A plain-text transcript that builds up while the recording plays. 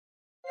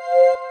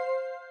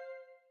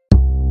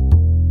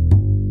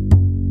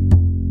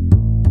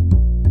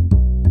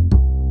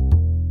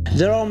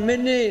There are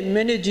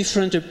many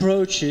different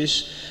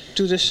approaches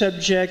to the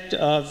subject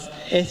of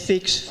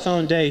ethics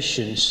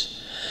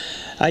foundations.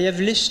 I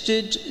have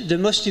listed the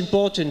most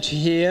important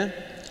here.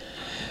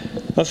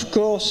 Of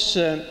course,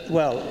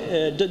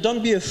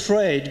 don't be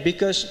afraid,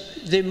 because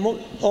they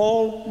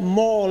all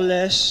more or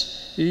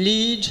less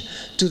lead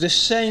to the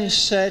same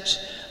set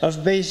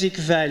of basic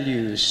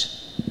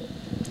values.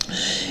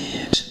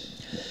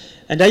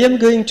 And I am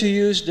going to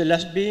use the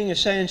last, being a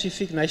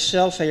scientific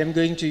myself, I am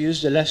going to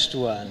use the last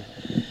one.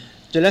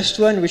 The last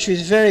one, which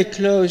is very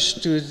close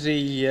to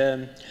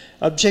the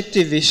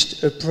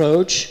objectivist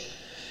approach,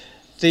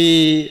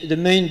 the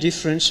main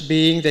difference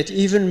being that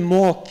even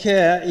more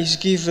care is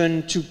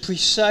given to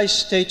precise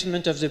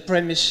statement of the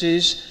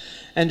premises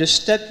and a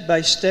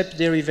step-by-step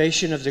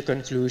derivation of the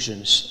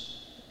conclusions.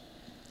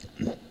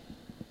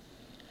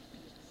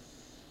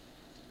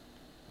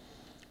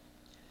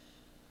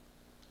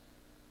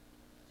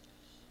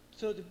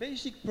 So the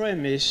basic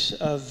premise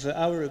of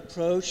our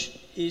approach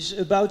is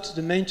about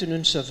the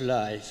maintenance of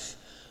life.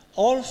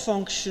 All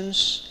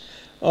functions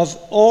of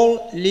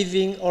all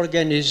living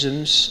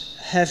organisms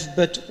have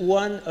but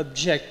one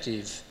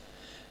objective: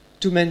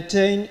 to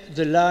maintain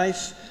the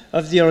life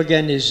of the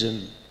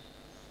organism.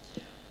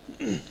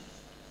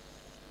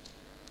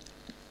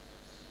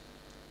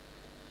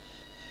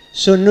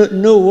 So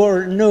no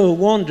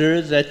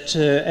wonder that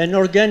an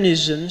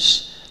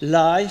organism's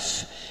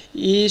life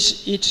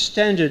is its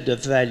standard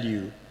of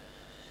value.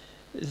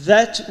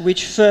 That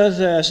which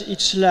furthers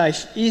its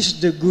life is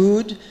the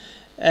good,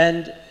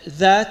 and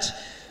that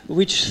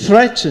which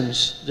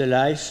threatens the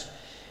life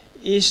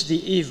is the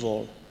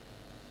evil.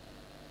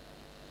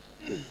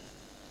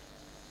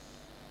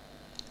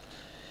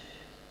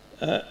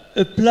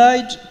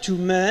 Applied to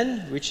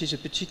man, which is a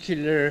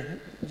particular,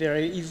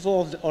 very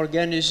evolved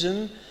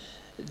organism,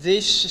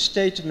 these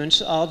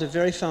statements are the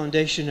very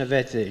foundation of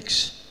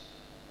ethics.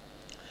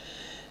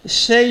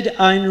 Said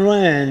Ayn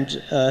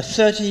Rand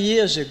 30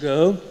 years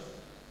ago,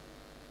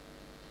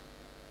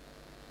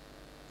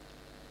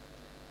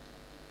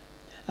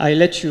 I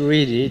let you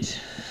read it.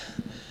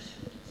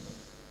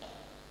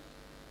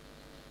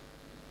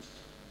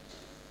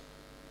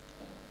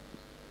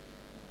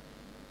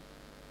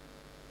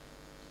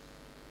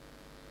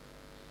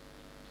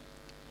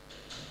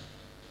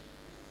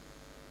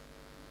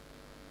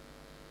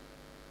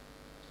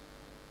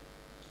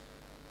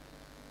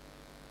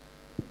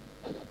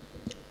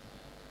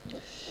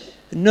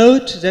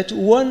 Note that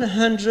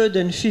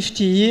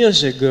 150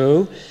 years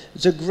ago,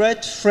 the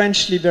great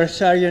French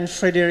libertarian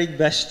Frédéric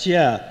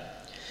Bastiat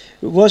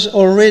was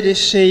already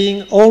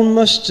saying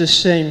almost the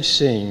same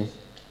thing.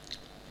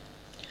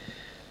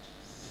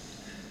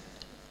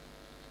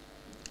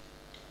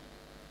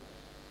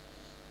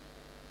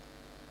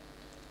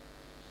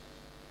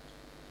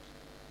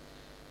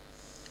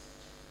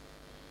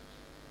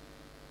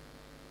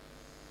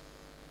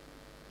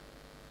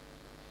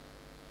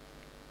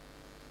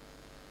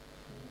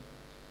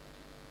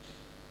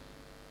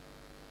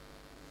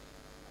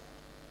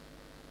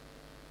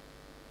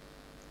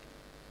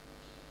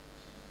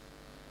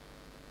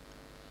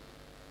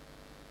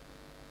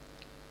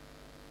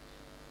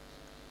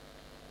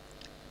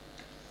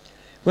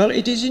 Well,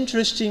 it is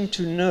interesting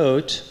to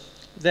note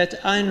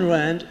that Ayn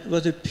Rand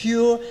was a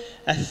pure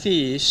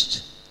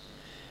atheist,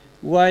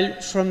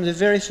 while from the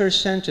very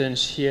first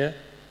sentence here,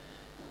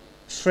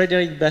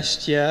 Frédéric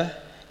Bastiat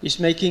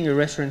is making a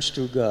reference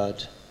to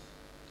God.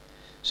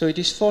 So it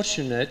is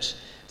fortunate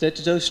that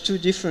those two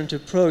different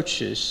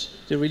approaches,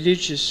 the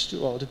religious,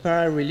 or the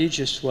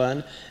para-religious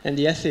one and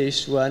the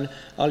atheist one,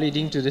 are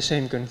leading to the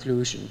same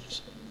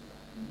conclusions.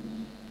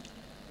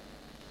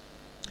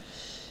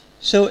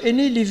 So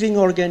any living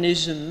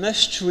organism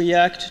must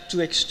react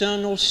to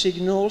external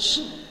signals,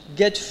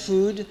 get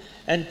food,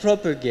 and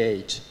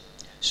propagate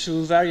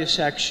through various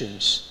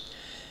actions.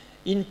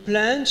 In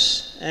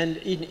plants and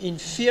in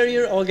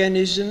inferior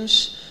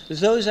organisms,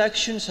 those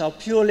actions are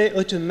purely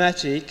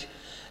automatic,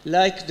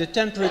 like the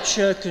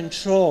temperature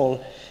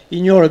control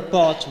in your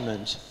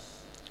apartment.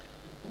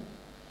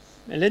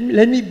 And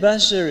let me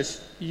buzzer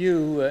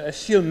you a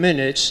few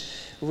minutes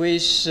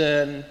with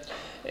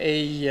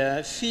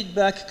a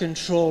feedback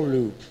control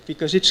loop,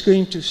 because it's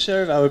going to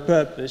serve our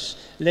purpose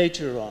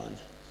later on.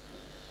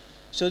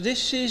 So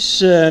this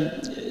is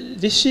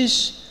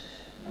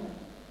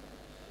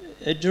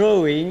a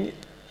drawing,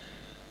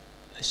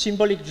 a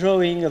symbolic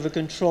drawing of a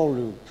control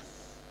loop.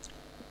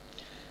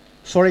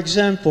 For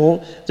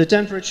example, the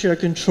temperature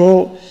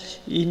control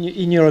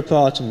in your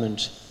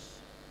apartment.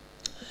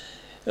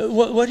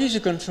 What is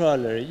a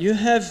controller? You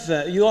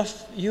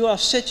are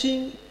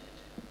setting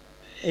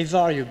a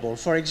variable.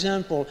 For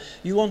example,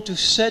 you want to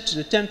set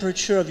the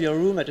temperature of your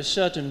room at a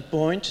certain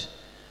point,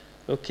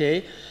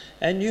 okay,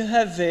 and you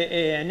have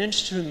an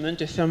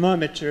instrument, a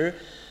thermometer,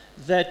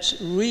 that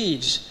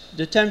reads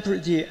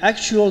the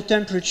actual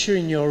temperature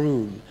in your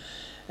room.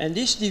 And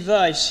this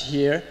device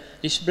here,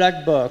 this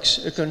black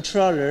box, a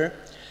controller,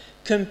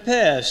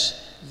 compares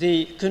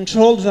the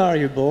controlled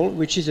variable,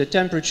 which is the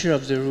temperature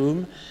of the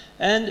room,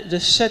 and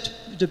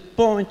the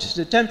point,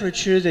 the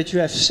temperature that you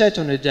have set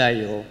on a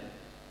dial.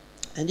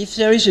 And if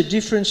there is a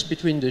difference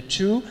between the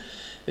two,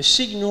 a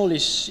signal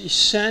is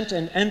sent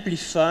and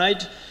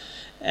amplified,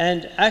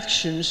 and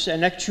actions,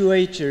 an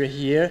actuator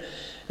here,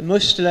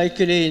 most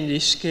likely in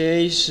this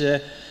case,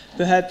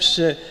 perhaps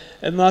a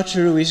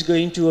motor who is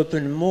going to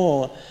open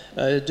more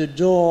the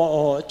door,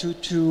 or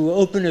to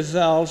open a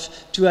valve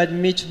to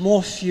admit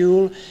more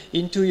fuel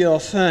into your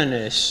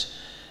furnace.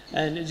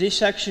 And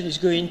this action is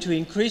going to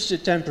increase the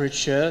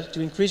temperature,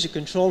 to increase the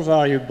control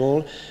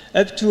variable,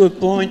 up to a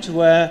point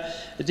where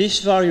this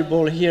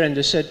variable here and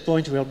the set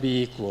point will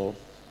be equal.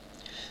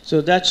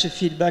 So that's a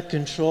feedback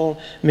control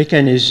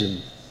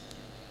mechanism.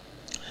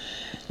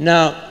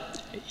 Now,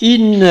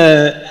 in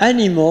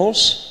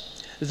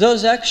animals,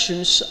 those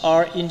actions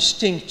are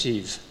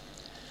instinctive.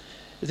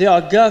 They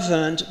are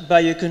governed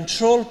by a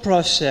control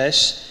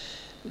process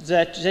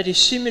that is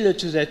similar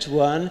to that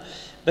one,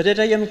 but that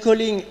I am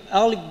calling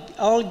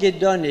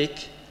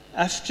algedonic,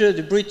 after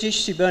the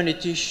British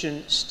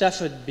cybernetician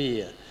Stafford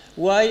Beer.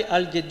 Why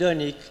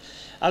algedonic?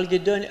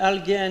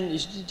 Algen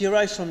is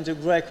derived from the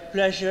Greek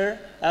pleasure,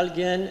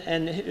 algen,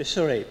 and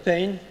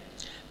pain,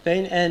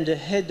 and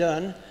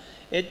hedon.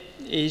 It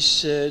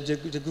is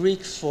the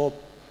Greek for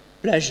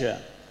pleasure.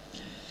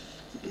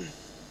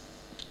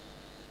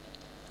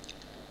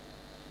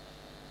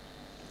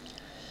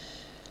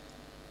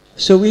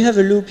 So we have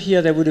a loop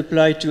here that would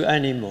apply to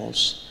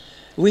animals.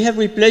 We have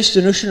replaced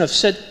the notion of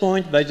set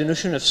point by the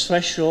notion of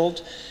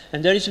threshold,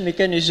 and there is a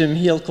mechanism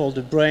here called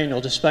the brain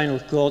or the spinal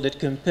cord that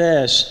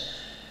compares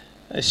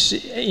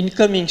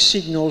incoming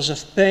signals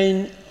of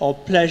pain or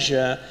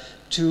pleasure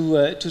to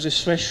the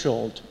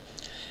threshold.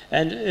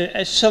 And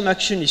as some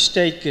action is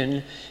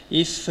taken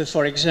if,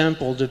 for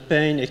example, the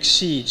pain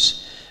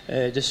exceeds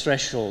the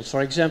threshold.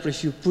 For example,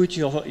 if you put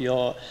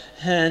your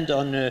hand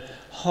on a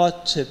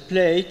hot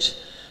plate,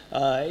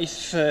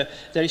 if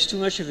there is too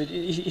much of it,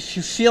 if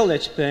you feel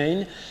that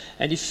pain,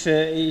 and if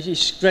it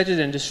is greater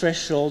than the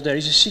threshold, there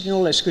is a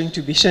signal that's going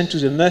to be sent to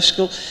the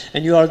muscle,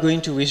 and you are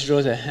going to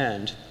withdraw the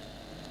hand.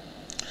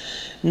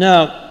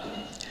 Now,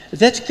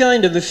 that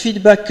kind of a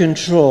feedback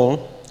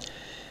control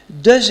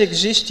does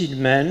exist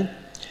in men,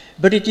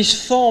 but it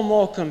is far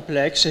more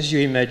complex, as you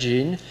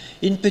imagine,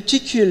 in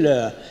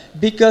particular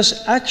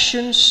because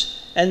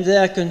actions and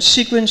their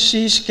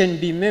consequences can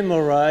be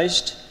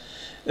memorized,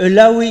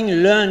 allowing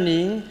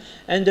learning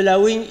and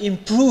allowing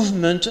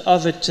improvement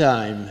over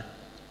time.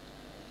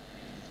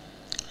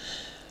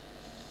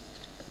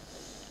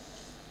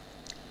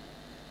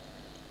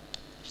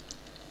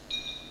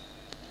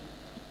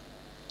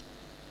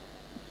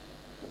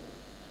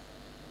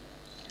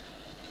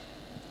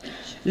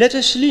 Let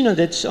us lean on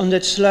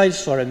that slide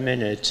for a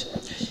minute.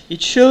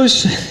 It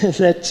shows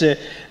that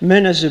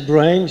man has a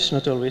brain, it's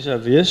not always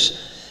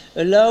obvious,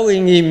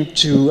 allowing him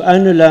to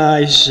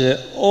analyze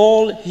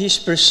all his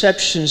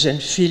perceptions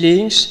and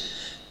feelings,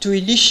 to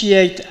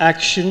initiate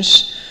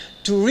actions,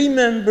 to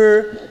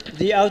remember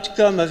the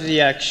outcome of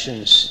the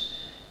actions,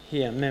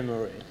 here,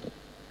 memory,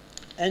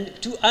 and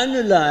to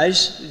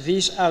analyze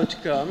these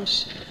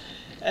outcomes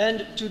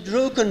and to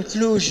draw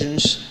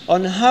conclusions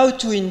on how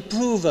to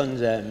improve on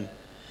them.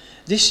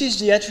 This is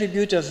the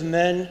attribute of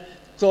man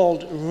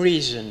called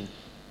reason.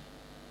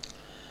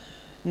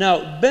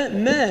 Now,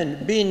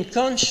 man being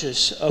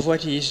conscious of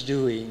what he is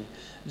doing,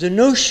 the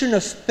notion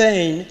of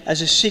pain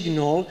as a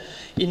signal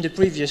in the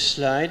previous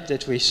slide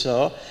that we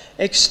saw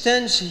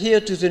extends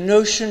here to the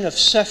notion of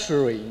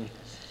suffering,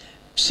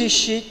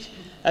 psychic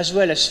as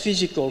well as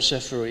physical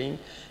suffering,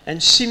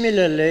 and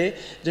similarly,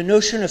 the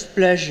notion of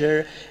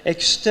pleasure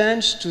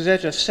extends to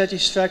that of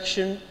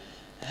satisfaction,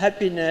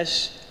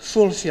 happiness,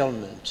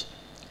 fulfillment.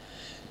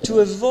 To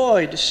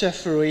avoid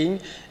suffering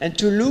and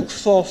to look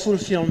for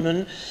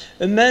fulfillment,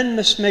 a man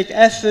must make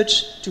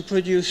efforts to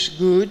produce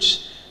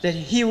goods that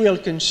he will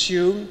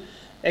consume,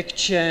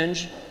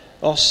 exchange,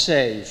 or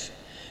save.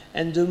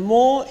 And the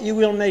more he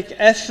will make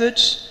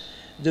efforts,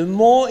 the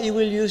more he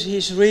will use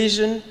his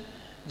reason,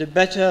 the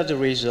better the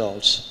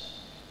results.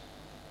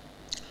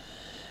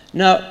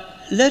 Now,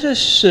 let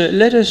us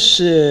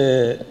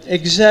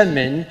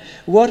examine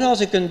what are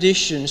the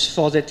conditions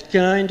for that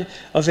kind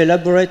of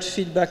elaborate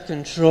feedback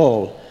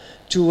control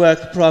to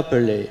work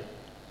properly.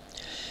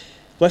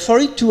 But for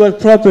it to work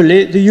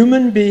properly, the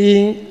human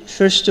being,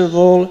 first of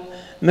all,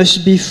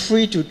 must be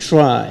free to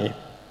try.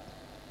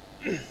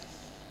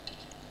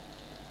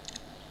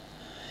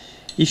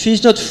 If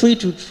he's not free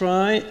to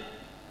try,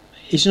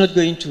 he's not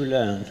going to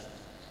learn.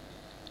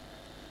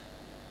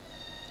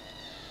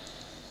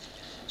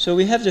 So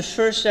we have the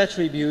first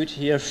attribute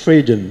here,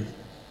 freedom.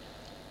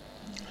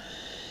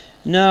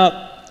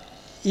 Now,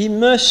 he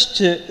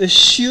must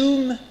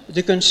assume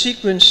the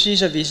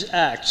consequences of his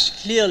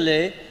acts.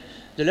 Clearly,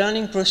 the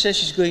learning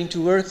process is going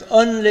to work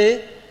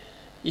only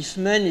if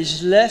man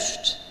is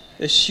left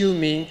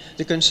assuming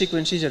the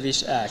consequences of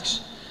his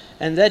acts.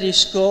 And that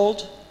is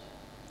called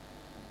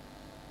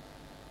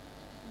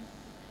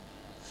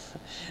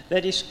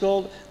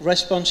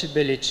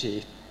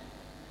responsibility.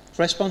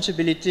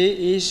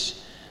 Responsibility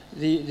is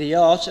the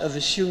art of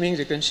assuming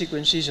the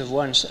consequences of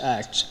one's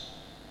act.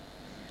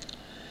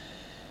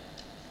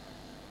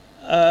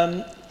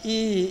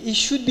 He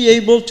should be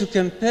able to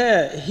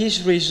compare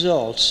his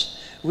results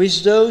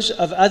with those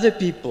of other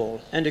people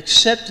and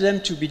accept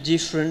them to be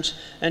different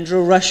and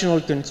draw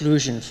rational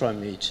conclusion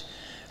from it,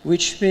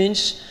 which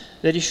means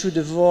that he should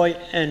avoid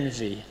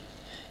envy.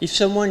 If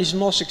someone is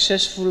more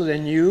successful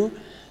than you,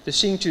 the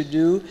thing to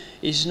do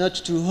is not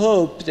to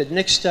hope that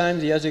next time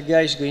the other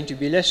guy is going to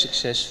be less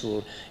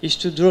successful, is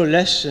to draw a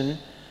lesson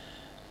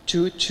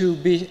to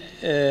be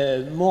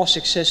more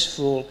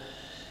successful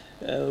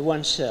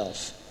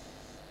oneself.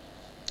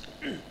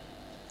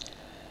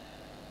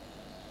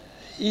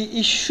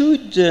 He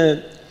should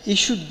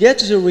get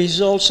the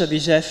results of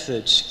his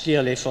efforts,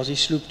 clearly, for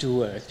this loop to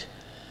work,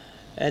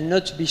 and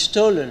not be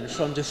stolen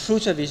from the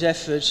fruit of his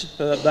efforts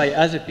by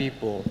other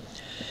people.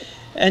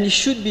 And he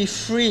should be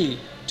free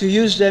to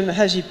use them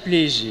as he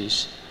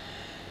pleases.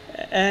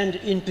 And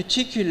in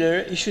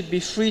particular, he should be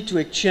free to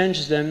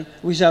exchange them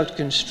without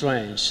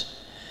constraints.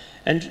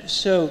 And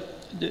so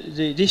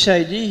this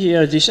idea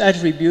here, this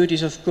attribute,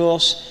 is of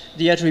course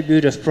the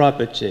attribute of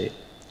property.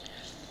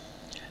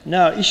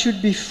 Now, he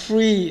should be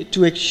free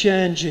to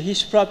exchange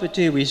his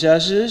property with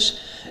others,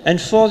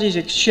 and for these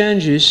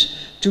exchanges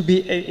to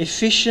be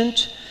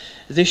efficient,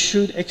 they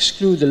should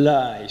exclude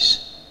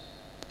lies.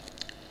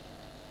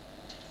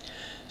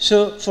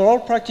 So, for all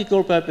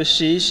practical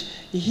purposes,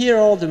 here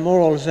are the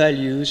moral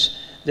values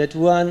that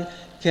one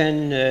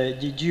can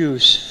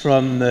deduce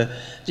from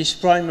this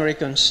primary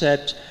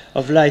concept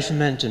of life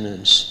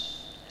maintenance.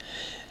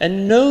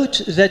 And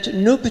note that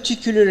no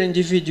particular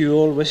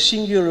individual was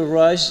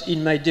singularized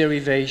in my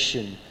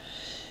derivation.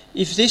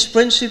 If these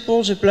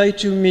principles apply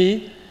to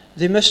me,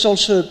 they must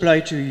also apply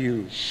to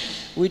you,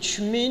 which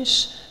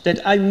means that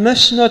I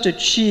must not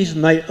achieve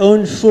my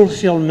own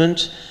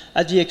fulfillment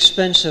at the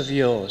expense of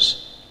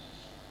yours.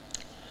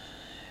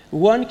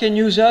 One can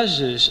use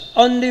others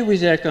only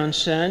with their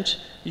consent,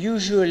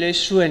 usually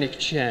through an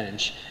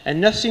exchange,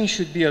 and nothing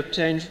should be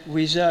obtained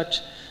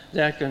without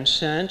their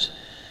consent.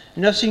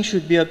 Nothing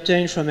should be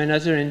obtained from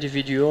another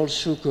individual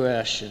through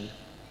coercion.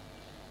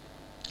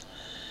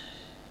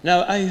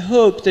 Now, I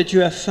hope that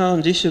you have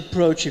found this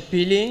approach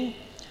appealing,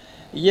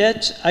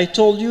 yet I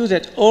told you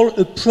that all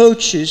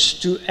approaches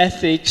to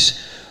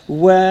ethics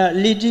were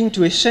leading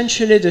to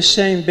essentially the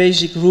same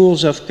basic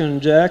rules of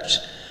conduct,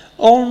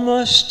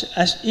 almost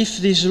as if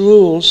these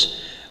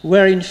rules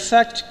were in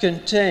fact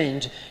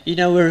contained in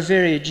our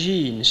very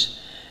genes,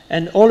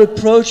 and all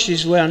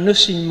approaches were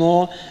nothing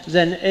more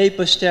than a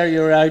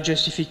posteriori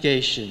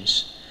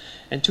justifications.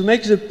 And to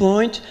make the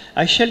point,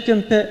 I shall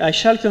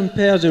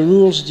compare the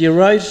rules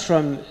derived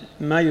from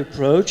my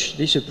approach,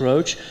 this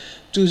approach,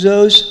 to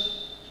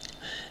those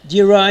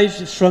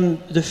derived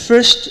from the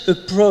first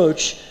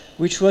approach,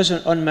 which was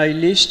on my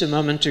list a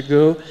moment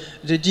ago,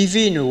 the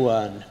divine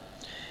one.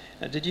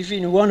 The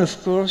divine one,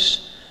 of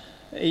course,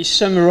 is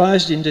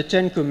summarized in the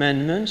Ten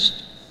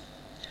Commandments.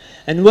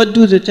 And what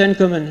do the Ten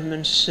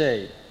Commandments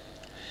say?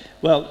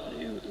 Well,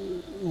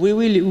 we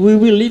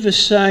will leave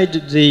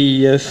aside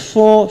the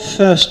four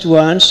first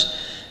ones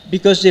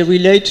because they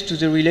relate to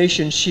the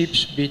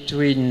relationships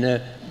between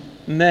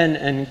man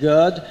and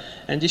God,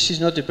 and this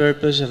is not the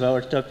purpose of our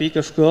topic,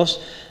 of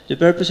course. The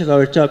purpose of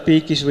our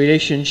topic is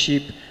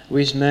relationship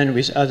with man,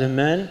 with other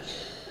men.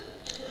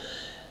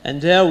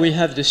 And there we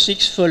have the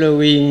 6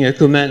 following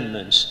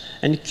commandments.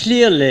 And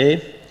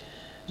clearly,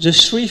 the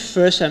 3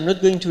 first, I'm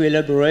not going to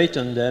elaborate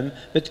on them,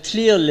 but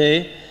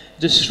clearly,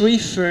 the 3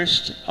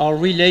 first are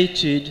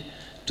related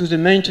to the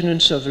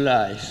maintenance of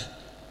life.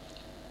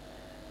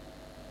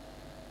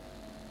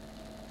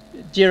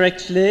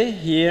 Directly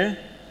here,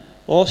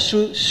 or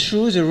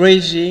through the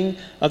raising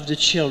of the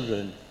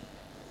children.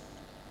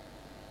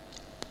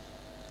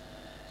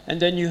 And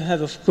then you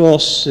have, of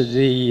course,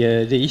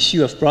 the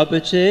issue of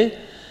property,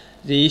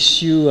 the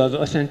issue of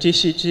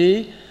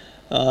authenticity,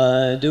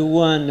 the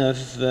one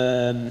of,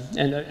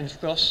 and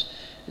of course,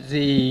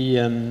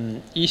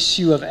 the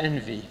issue of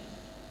envy.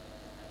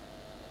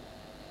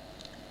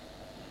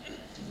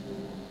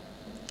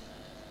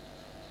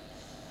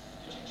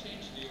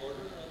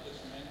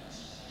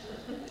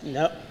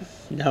 No,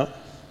 no.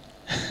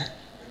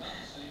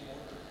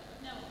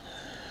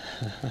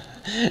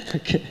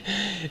 Okay.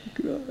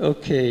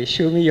 Okay,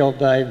 show me your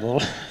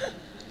Bible.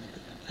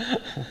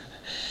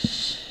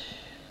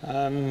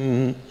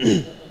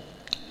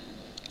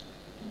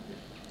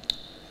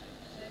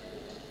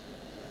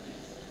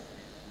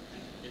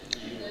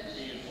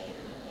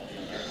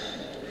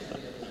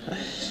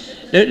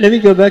 Let me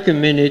go back a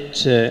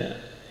minute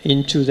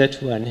into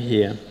that one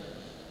here.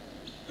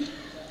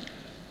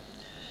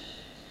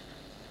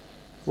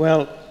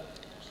 Well,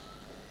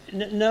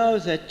 now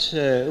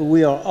that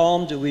we are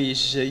armed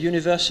with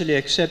universally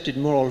accepted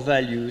moral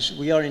values,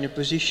 we are in a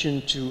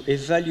position to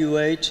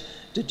evaluate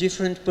the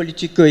different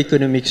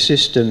politico-economic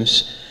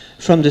systems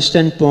from the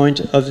standpoint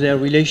of their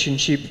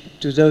relationship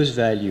to those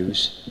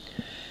values.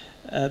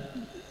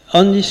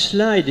 On this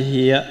slide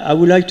here, I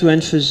would like to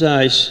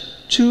emphasize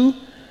 2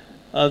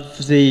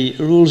 of the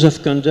rules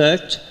of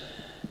conduct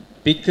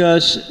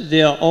because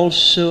they are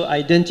also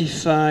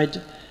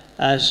identified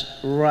as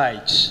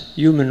rights,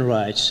 human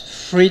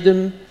rights,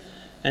 freedom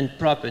and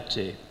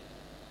property.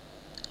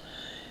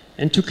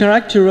 And to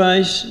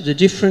characterize the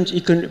different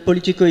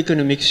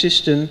politico-economic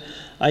system,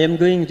 I am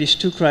going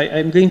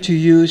to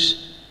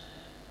use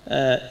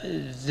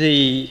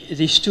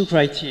these two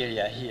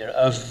criteria here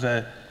of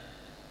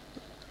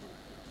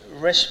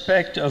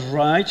respect of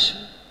rights,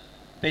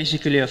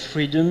 basically of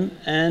freedom,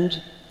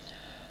 and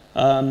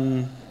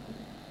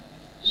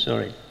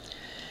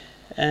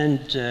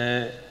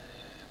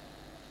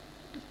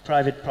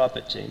private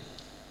property.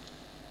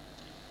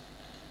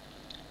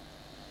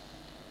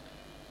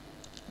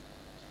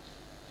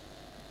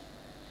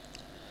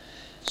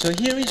 So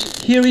here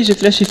is a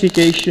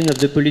classification of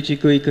the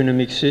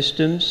politico-economic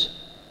systems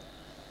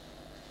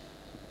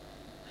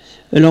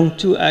along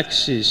two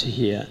axes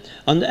here.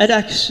 On that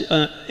axis,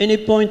 any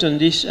point on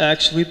this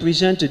axis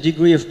represents a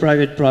degree of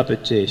private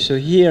property. So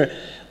here,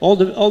 all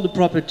the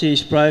property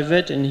is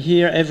private, and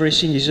here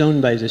everything is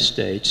owned by the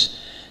states.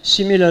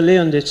 Similarly,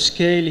 on that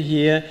scale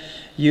here,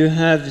 you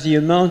have the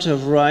amount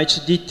of rights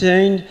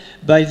detained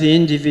by the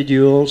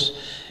individuals.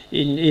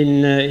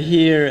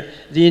 Here,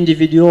 the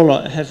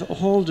individual have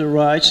all the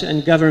rights,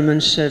 and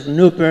governments have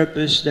no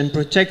purpose than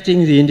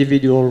protecting the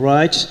individual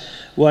rights,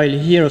 while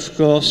here, of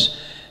course,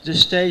 the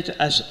state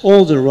has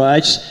all the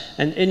rights,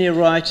 and any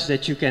rights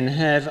that you can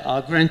have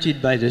are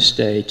granted by the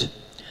state.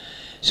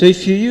 So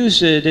if you use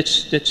that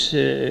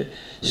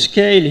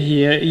scale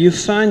here, you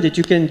find that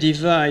you can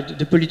divide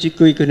the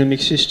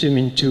politico-economic system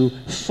into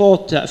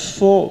four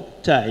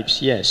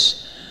types,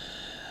 yes.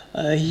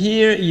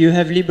 Here you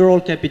have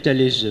liberal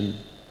capitalism.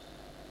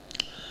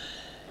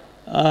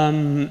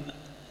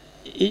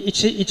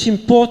 It's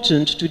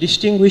important to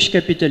distinguish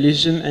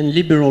capitalism and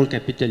liberal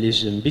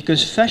capitalism,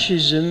 because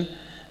fascism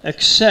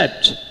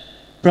accepts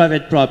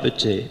private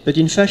property, but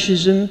in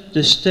fascism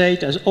the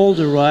state has all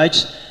the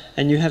rights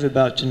and you have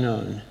about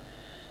none.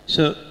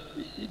 So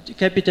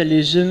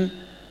capitalism,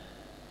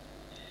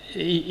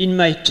 in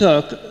my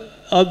talk,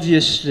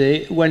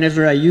 obviously,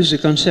 whenever I use the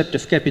concept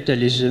of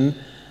capitalism,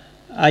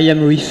 I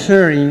am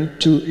referring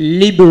to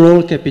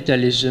liberal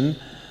capitalism,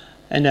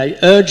 and I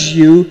urge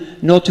you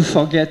not to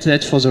forget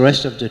that for the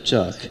rest of the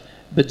talk.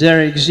 But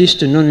there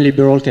exists a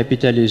non-liberal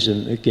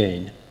capitalism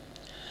again.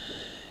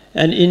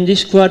 And in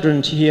this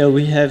quadrant here,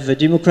 we have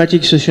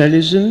democratic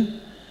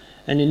socialism,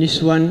 and in this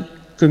one,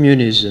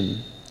 communism.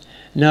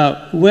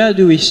 Now, where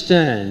do we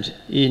stand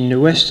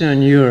in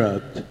Western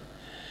Europe?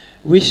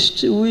 We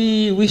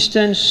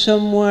stand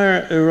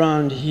somewhere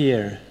around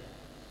here,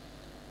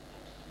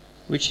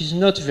 which is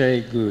not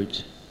very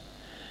good.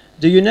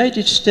 The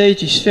United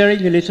States is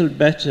faring a little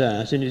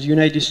better than the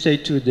United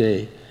States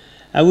today.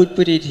 I would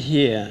put it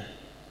here.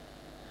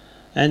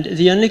 And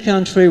the only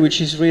country which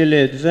is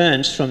really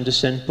advanced from the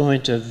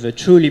standpoint of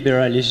true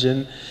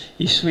liberalism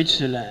is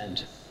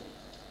Switzerland.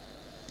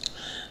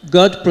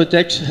 God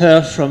protects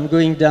her from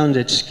going down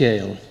that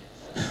scale.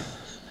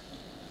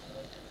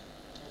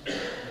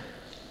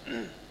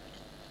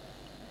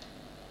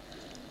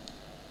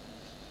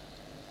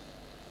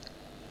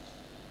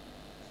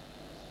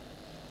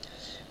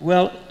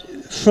 Well,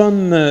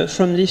 from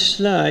this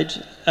slide,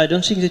 I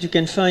don't think that you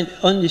can find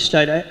on this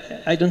slide.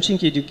 I don't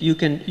think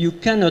you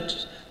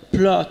cannot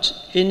plot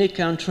any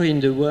country in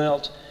the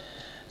world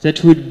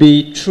that would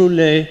be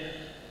truly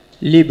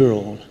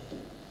liberal.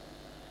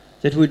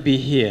 That would be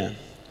here.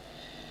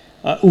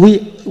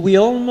 We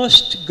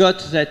almost got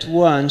that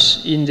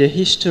once in the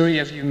history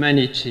of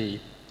humanity.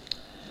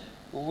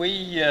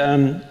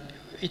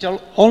 It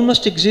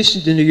almost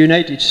existed in the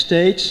United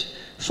States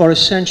for a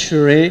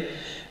century,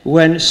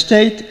 when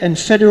state and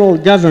federal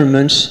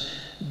governments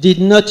did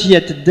not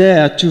yet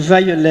dare to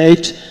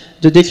violate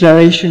the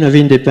Declaration of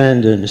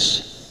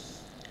Independence,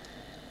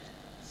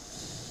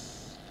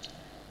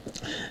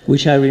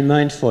 which I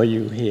remind for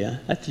you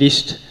here, at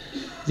least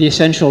the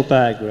essential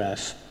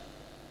paragraph.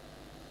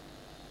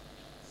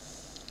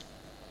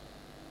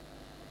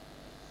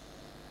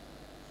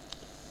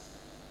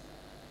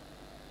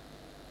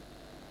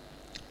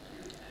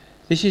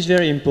 This is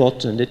very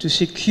important, that to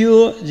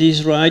secure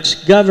these rights,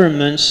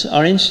 governments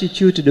are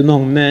instituted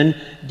among men,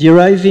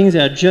 deriving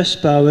their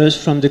just powers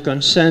from the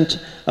consent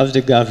of the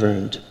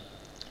governed.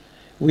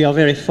 We are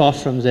very far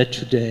from that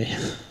today,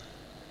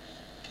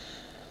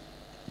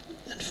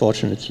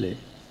 unfortunately.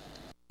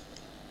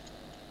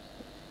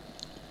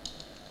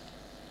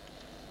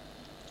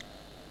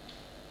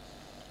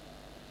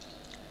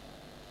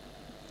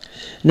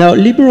 Now,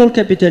 liberal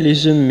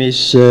capitalism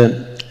is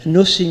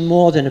nothing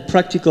more than a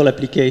practical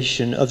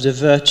application of the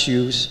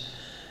virtues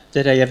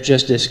that I have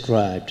just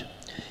described.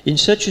 In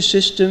such a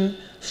system,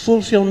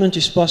 fulfillment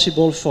is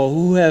possible for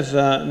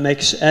whoever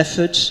makes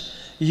efforts,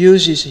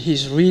 uses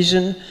his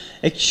reason,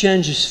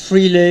 exchanges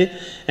freely,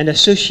 and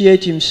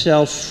associates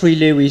himself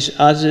freely with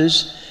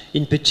others,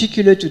 in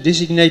particular to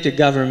designate a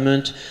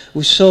government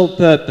whose sole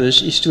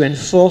purpose is to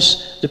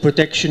enforce the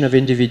protection of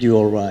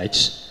individual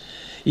rights.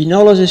 In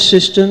all other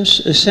systems,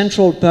 a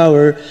central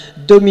power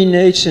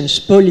dominates and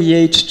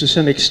spoliates to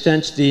some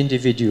extent the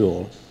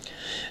individual.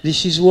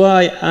 This is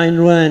why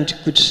Ayn Rand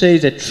could say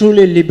that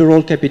truly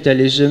liberal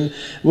capitalism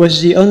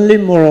was the only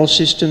moral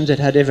system that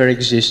had ever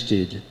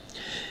existed.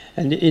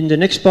 And in the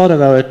next part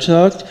of our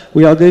talk,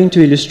 we are going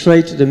to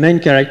illustrate the main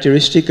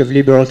characteristic of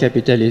liberal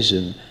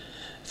capitalism.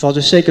 For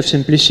the sake of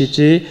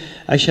simplicity,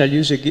 I shall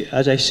use,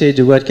 as I say,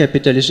 the word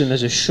capitalism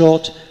as a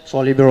short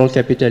for liberal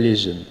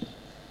capitalism.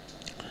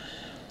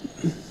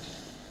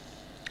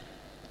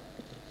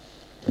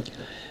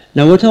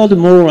 Now, what are the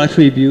moral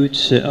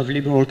attributes of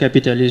liberal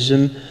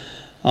capitalism?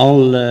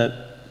 I'll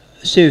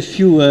say a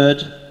few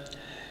words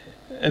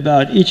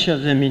about each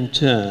of them in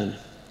turn.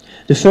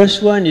 The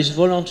first one is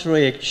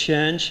voluntary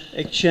exchange,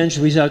 exchange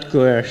without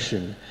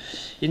coercion.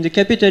 In the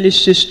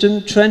capitalist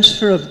system,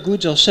 transfer of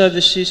goods or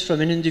services from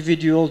an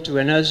individual to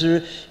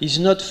another is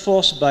not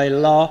forced by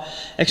law,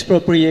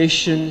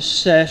 expropriation,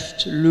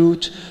 theft,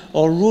 loot,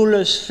 or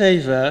ruler's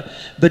favor,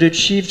 but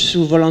achieved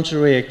through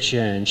voluntary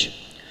exchange.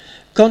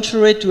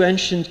 Contrary to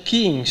ancient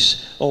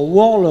kings or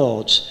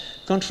warlords,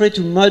 contrary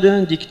to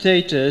modern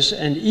dictators,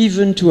 and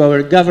even to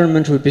our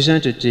government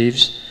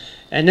representatives,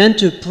 an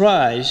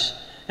enterprise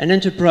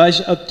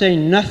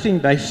obtains nothing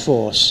by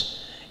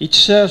force. It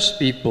serves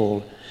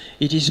people.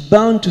 It is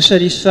bound to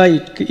satisfy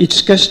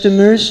its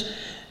customers,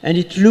 and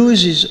it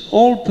loses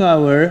all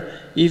power.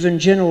 Even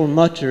General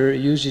Motors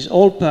uses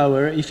all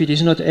power if it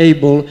is not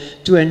able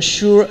to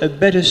ensure a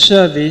better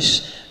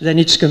service than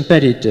its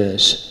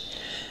competitors.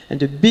 And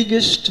the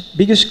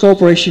biggest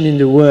corporation in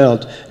the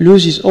world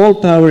loses all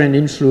power and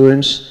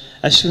influence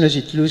as soon as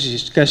it loses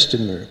its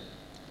customer.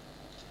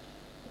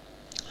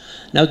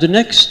 Now, the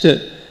next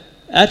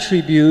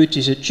attribute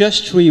is a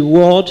just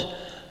reward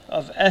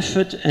of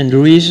effort and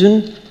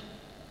reason.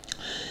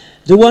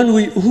 The one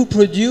who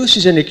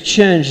produces and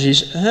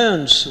exchanges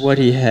earns what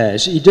he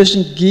has. He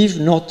doesn't give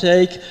nor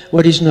take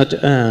what is not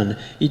earned.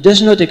 He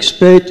does not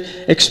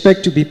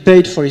expect to be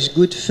paid for his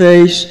good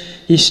faith,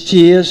 his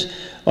tears,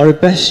 or a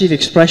passive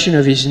expression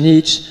of his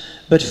needs,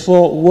 but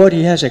for what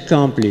he has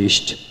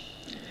accomplished.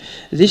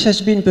 This has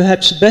been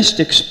perhaps best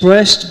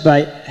expressed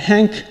by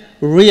Hank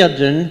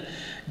Rearden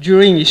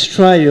during his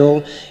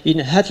trial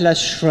in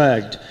Atlas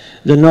Shrugged,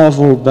 the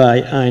novel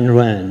by Ayn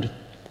Rand.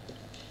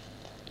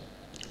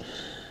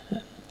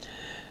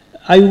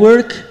 I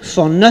work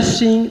for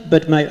nothing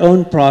but my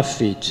own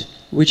profit,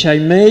 which I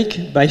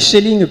make by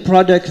selling a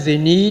product they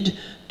need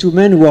to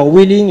men who are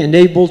willing and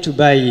able to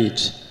buy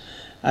it.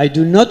 I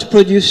do not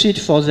produce it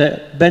for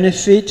their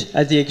benefit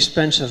at the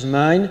expense of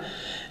mine,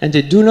 and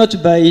they do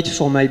not buy it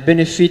for my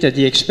benefit at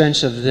the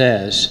expense of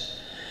theirs.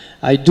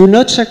 I do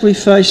not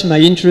sacrifice my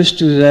interest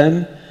to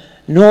them,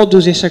 nor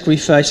do they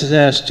sacrifice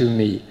theirs to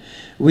me.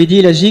 We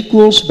deal as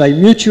equals by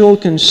mutual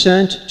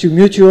consent to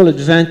mutual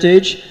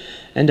advantage,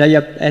 and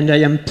I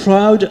am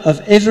proud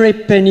of every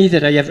penny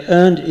that I have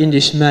earned in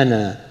this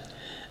manner.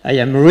 I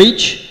am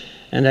rich,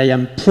 and I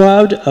am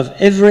proud of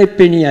every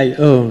penny I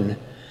own.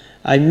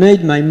 I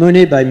made my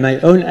money by my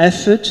own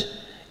effort,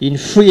 in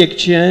free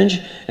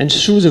exchange, and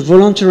through the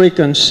voluntary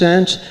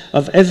consent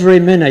of every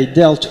man I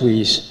dealt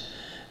with.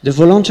 The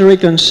voluntary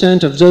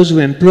consent of those who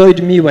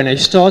employed me when I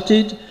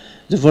started,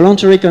 the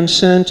voluntary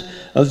consent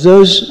of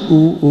those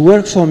who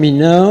work for me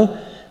now,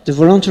 the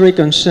voluntary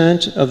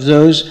consent of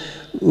those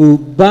who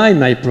buy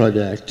my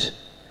product.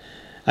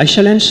 I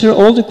shall answer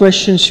all the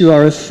questions you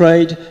are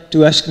afraid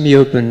to ask me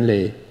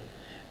openly.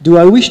 Do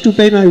I wish to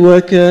pay my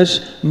workers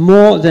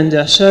more than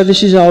their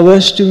services are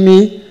worth to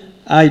me?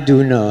 I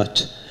do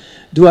not.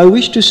 Do I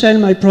wish to sell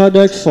my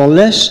product for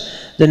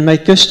less than my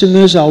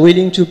customers are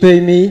willing to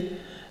pay me?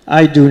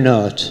 I do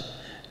not.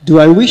 Do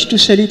I wish to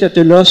sell it at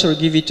a loss or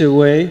give it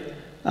away?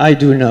 I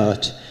do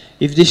not.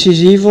 If this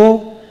is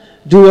evil,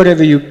 do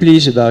whatever you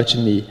please about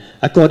me,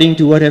 according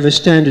to whatever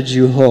standards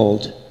you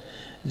hold.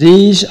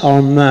 These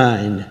are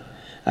mine.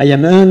 I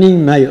am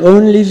earning my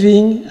own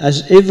living,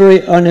 as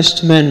every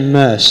honest man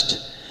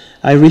must.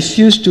 I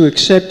refuse to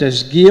accept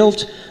as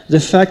guilt the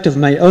fact of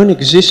my own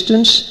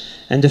existence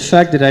and the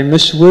fact that I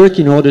must work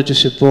in order to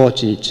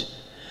support it.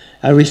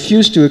 I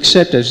refuse to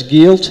accept as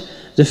guilt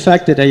the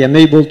fact that I am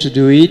able to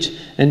do it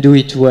and do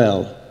it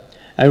well.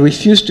 I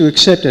refuse to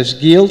accept as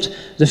guilt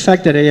the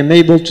fact that I am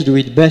able to do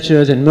it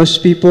better than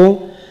most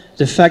people,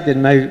 the fact that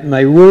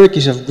my work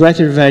is of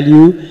greater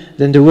value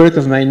than the work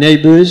of my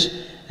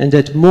neighbors, and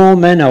that more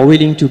men are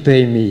willing to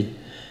pay me.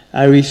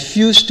 I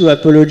refuse to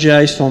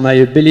apologize for my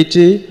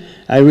ability.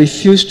 I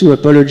refuse to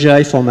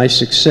apologize for my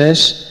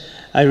success.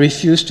 I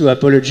refuse to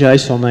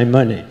apologize for my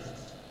money.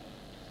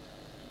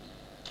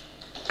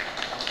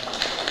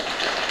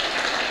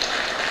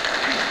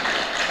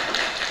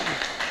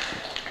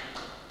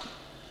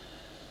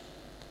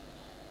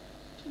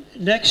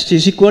 Next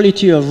is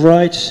equality of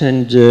rights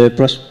and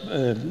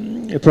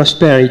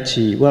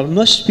prosperity. Well,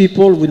 most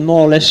people would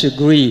more or less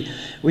agree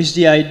with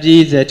the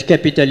idea that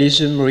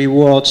capitalism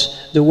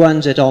rewards the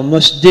ones that are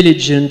most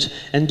diligent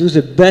and do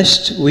the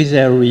best with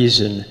their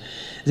reason.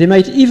 They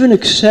might even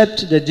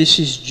accept that this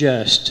is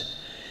just.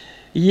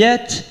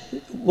 Yet,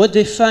 what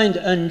they find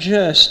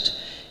unjust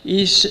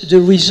is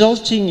the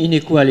resulting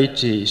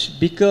inequalities,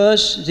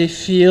 because they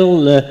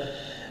feel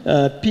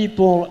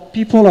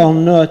people are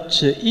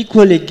not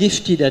equally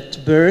gifted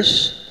at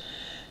birth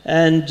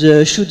and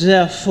should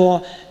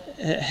therefore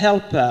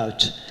help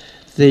out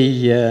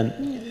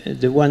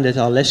the one that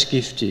are less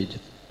gifted.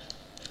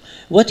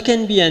 What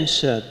can be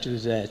answered to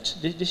that?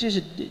 This is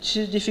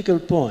a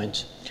difficult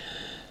point,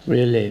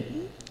 really.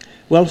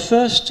 Well,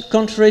 first,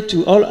 contrary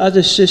to all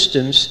other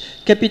systems,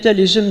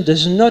 capitalism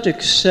does not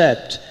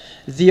accept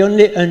the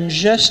only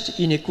unjust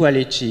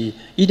inequality,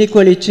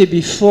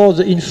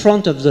 in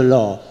front of the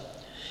law.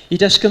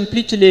 It has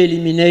completely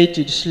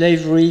eliminated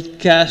slavery,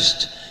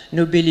 caste,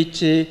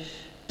 nobility,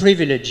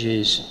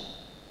 privileges.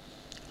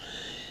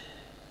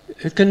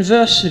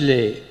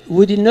 Conversely,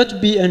 would it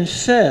not be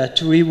unfair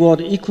to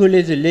reward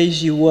equally the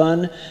lazy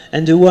one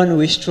and the one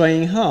who is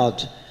trying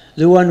hard,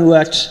 the one who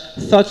acts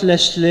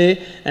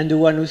thoughtlessly and the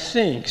one who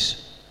thinks?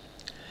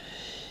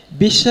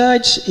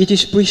 Besides, it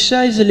is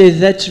precisely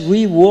that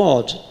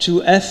reward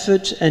to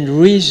effort and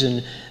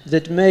reason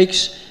that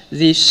makes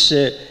this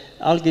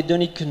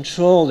algedonic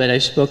control that I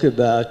spoke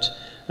about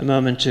a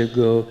moment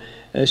ago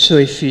so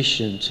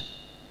efficient.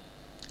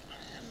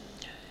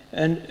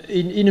 And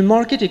in a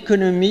market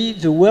economy,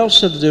 the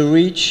wealth of the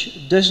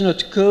rich is not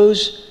the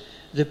cause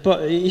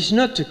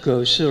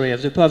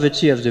of the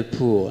poverty of the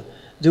poor.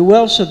 The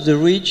wealth of the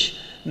rich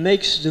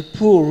makes the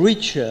poor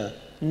richer,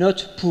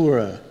 not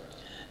poorer.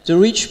 The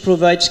rich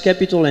provides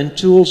capital and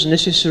tools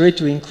necessary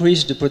to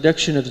increase the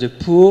production of the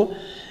poor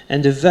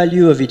and the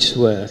value of its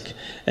work.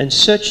 And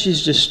such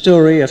is the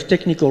story of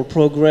technical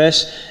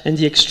progress and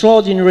the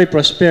extraordinary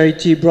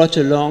prosperity brought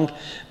along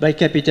by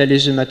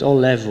capitalism at all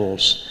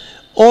levels.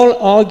 All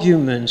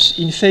arguments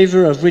in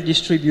favor of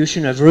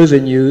redistribution of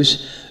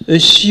revenues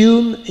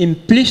assume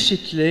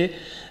implicitly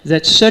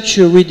that such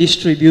a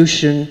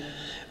redistribution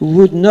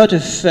would not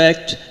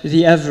affect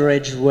the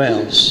average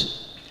wealth.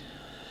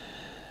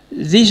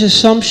 This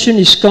assumption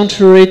is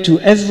contrary to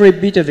every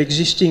bit of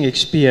existing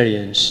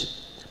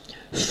experience.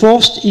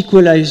 Forced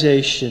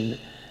equalization,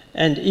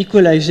 and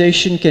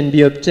equalization can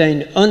be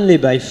obtained only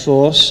by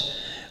force,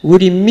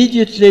 would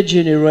immediately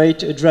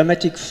generate a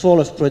dramatic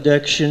fall of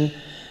production,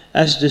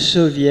 as the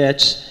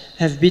Soviets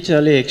have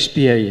bitterly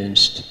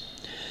experienced.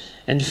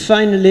 And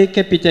finally,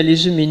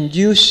 capitalism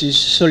induces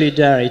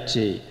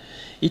solidarity.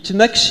 It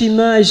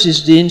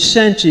maximizes the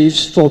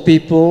incentives for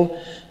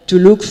people to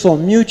look for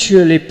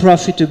mutually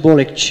profitable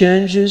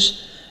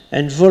exchanges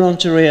and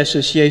voluntary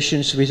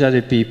associations with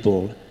other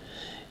people.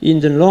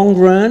 In the long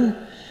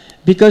run,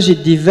 because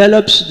it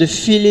develops the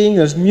feeling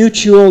of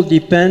mutual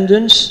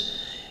dependence,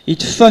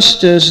 it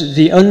fosters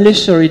the only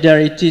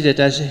solidarity that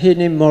has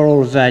any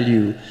moral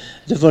value,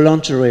 the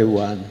voluntary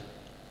one.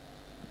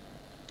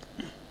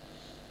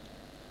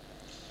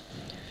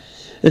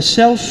 A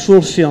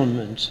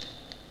self-fulfillment.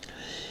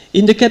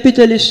 In the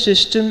capitalist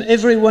system,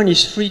 everyone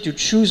is free to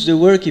choose the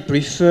work he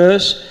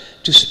prefers,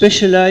 to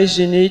specialize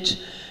in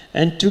it,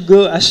 and to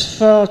go as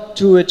far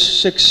towards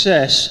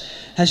success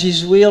as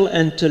his will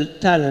and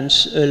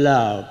talents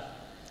allow.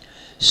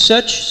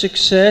 Such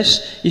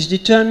success is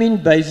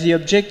determined by the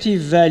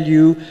objective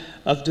value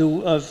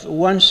of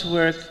one's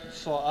work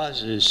for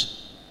others.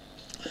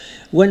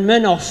 When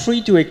men are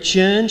free to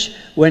exchange,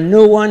 when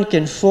no one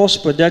can force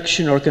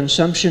production or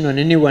consumption on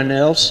anyone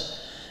else,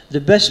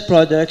 the best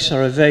products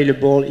are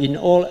available in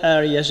all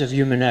areas of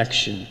human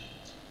action.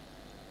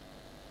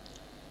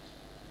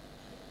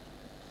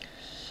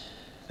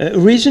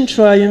 Reason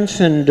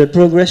triumph and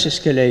progress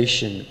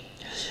escalation.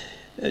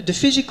 The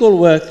physical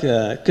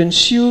worker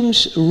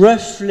consumes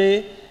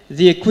roughly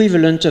the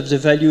equivalent of the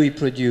value he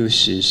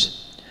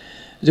produces.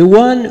 The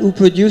one who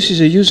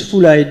produces a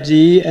useful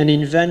idea, an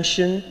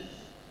invention,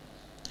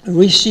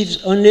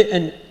 receives only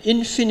an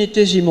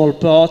infinitesimal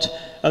part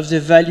of the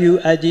value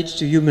added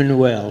to human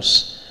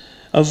wealth,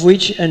 of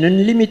which an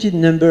unlimited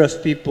number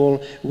of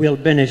people will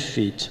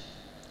benefit.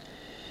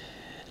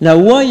 Now,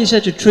 why is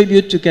that a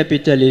tribute to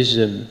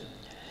capitalism?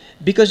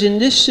 Because in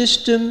this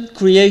system,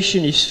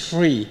 creation is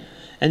free,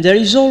 and there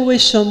is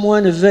always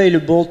someone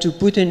available to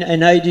put in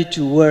an idea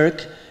to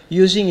work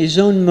using his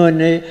own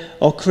money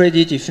or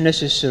credit if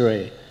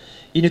necessary.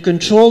 In a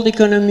controlled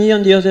economy,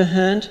 on the other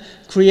hand,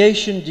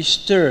 creation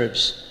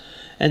disturbs,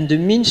 and the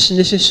means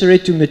necessary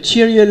to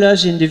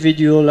materialize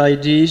individual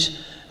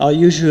ideas are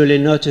usually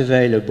not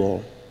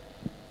available.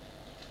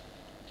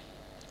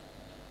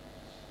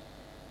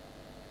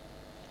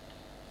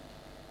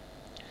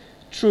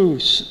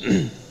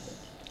 Truth.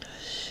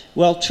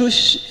 Well,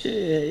 truth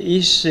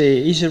is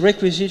a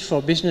requisite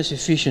for business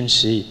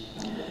efficiency.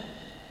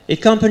 A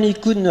company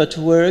could not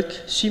work,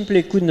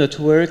 simply could not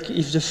work,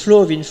 if the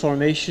flow of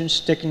information,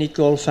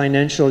 technical,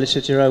 financial,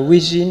 etc.,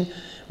 within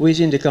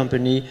the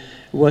company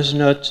was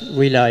not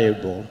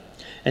reliable.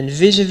 And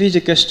vis-à-vis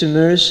the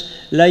customers,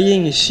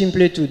 lying is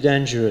simply too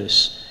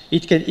dangerous.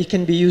 It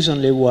can be used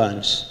only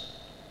once.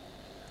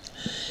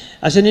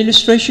 As an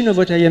illustration of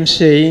what I am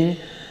saying,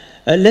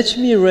 let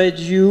me read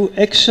you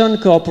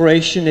Exxon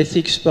Corporation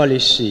ethics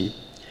policy.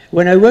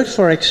 When I worked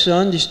for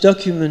Exxon, this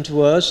document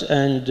was,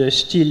 and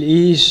still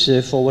is,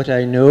 for what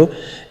I know,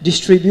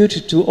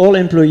 distributed to all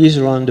employees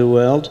around the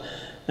world,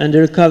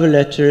 under a cover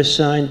letter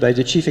signed by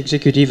the chief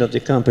executive of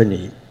the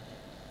company.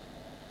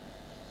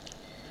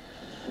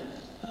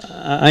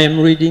 I am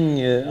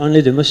reading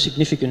only the most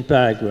significant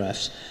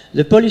paragraphs.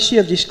 The policy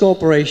of this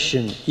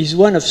corporation is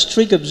one of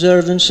strict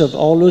observance of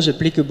all laws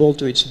applicable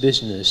to its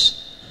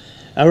business.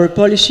 Our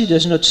policy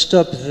does not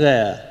stop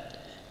there.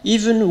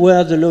 Even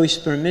where the law is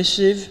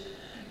permissive,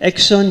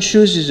 Exxon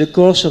chooses the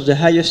course of the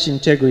highest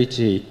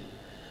integrity.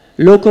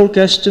 Local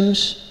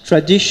customs,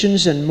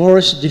 traditions, and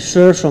morals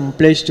differ from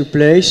place to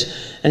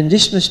place, and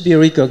this must be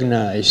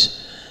recognized.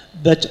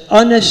 But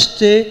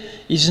honesty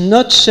is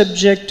not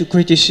subject to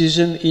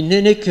criticism in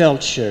any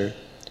culture.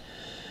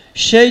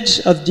 Shades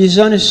of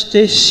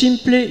dishonesty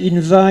simply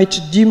invite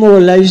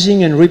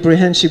demoralizing and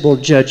reprehensible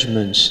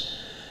judgments.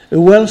 A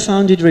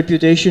well-founded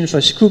reputation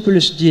for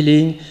scrupulous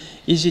dealing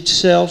is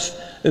itself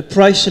a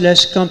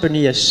priceless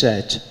company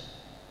asset.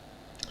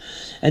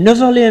 An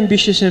overly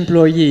ambitious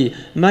employee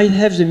might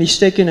have the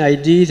mistaken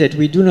idea that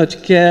we do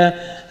not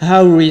care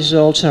how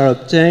results are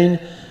obtained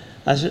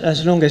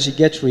as long as he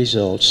gets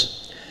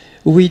results.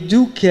 We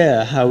do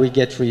care how we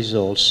get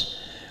results.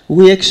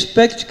 We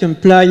expect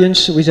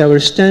compliance with our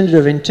standard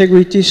of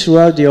integrity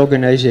throughout the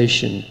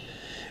organization.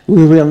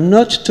 We will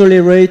not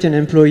tolerate an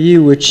employee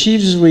who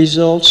achieves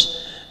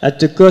results at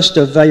the cost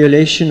of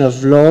violation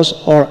of laws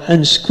or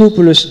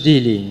unscrupulous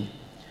dealing.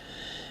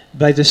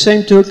 By the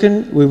same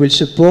token, we will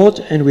support,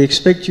 and we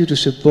expect you to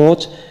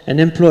support, an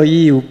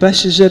employee who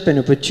passes up an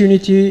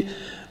opportunity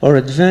or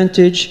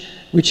advantage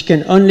which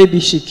can only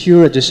be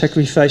secured at the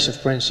sacrifice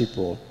of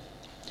principle.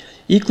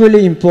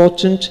 Equally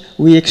important,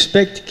 we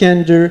expect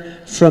candor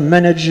from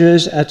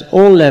managers at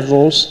all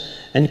levels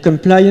and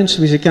compliance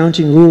with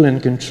accounting rules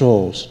and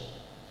controls.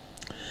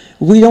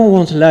 We don't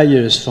want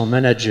liars for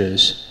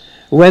managers,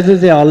 whether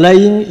they are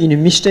lying in a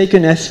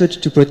mistaken effort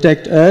to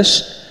protect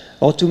us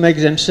or to make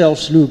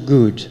themselves look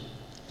good.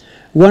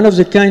 One of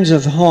the kinds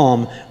of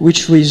harm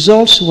which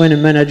results when a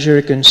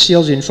manager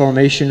conceals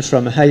information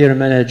from higher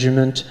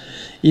management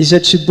is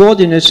that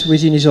subordinates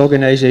within his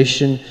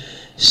organization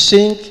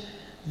think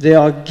they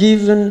are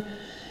given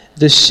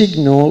the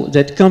signal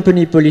that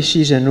company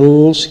policies and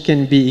rules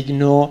can be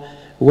ignored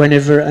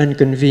whenever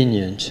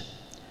inconvenient.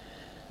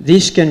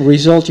 This can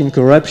result in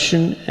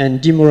corruption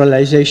and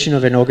demoralization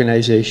of an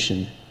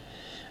organization.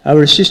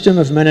 Our system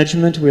of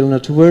management will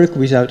not work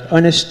without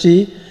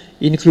honesty,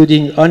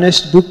 including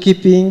honest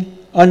bookkeeping,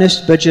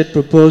 honest budget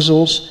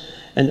proposals,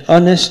 and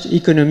honest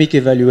economic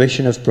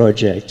evaluation of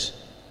projects.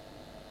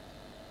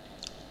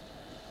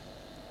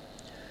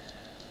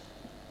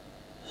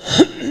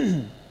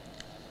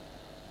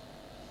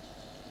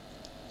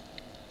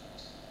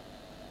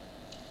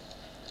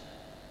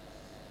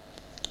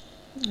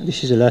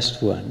 This is the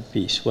last one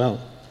piece. Well,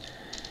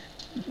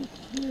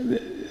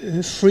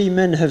 free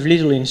men have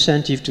little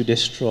incentive to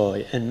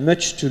destroy and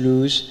much to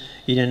lose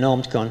in an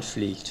armed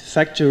conflict.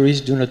 Factories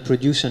do not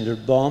produce under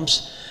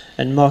bombs,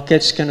 and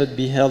markets cannot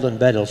be held on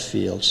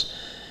battlefields.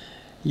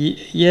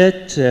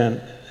 Yet,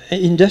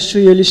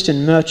 industrialists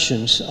and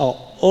merchants are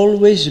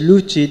always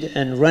looted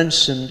and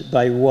ransomed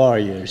by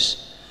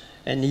warriors.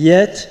 And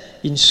yet,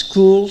 in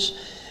schools,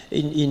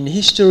 in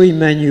history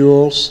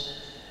manuals,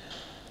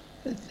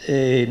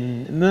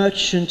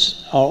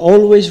 merchants are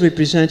always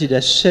represented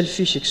as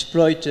selfish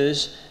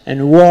exploiters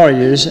and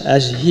warriors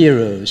as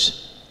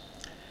heroes.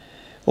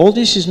 All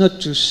this is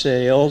not to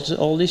say,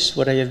 all this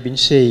what I have been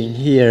saying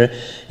here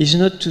is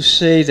not to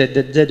say that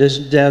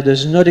there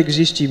does not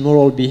exist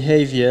immoral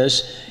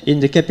behaviors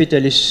in the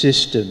capitalist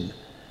system,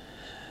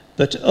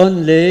 but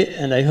only,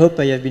 and I hope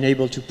I have been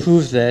able to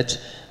prove that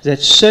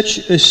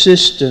such a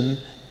system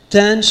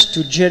tends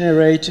to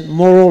generate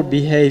moral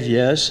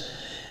behaviors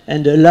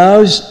and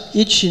allows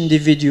each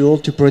individual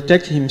to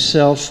protect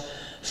himself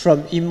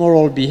from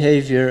immoral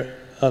behavior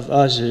of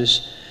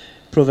others,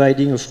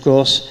 providing, of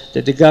course,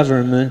 that the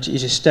government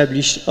is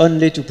established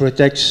only to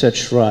protect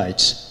such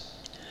rights.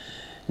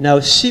 Now,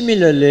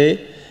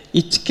 similarly,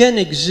 it can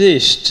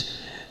exist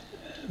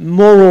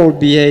moral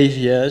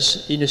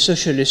behaviors in a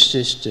socialist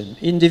system,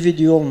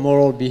 individual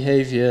moral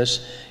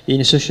behaviors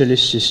in a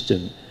socialist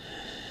system.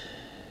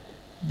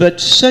 But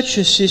such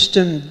a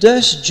system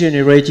does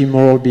generate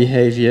immoral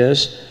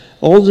behaviors,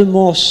 all the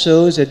more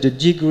so that the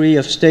degree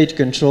of state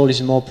control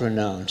is more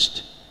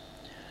pronounced.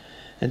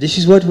 And this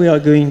is what we are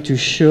going to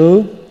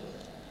show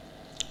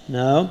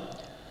now.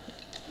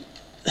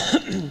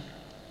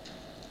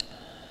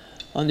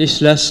 On this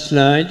last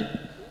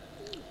slide,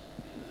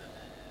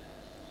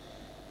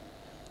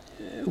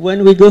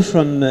 when we go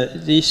from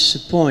this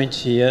point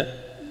here,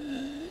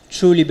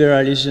 true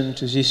liberalism,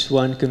 to this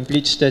one,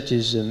 complete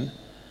statism,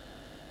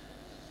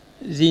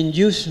 the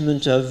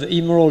inducement of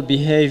immoral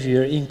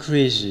behavior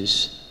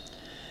increases.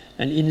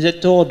 And in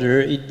that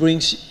order, it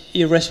brings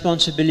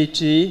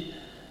irresponsibility,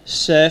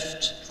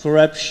 theft,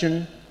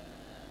 corruption,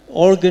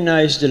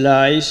 organized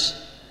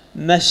lies,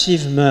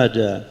 massive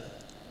murder.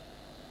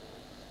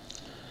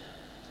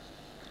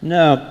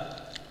 Now,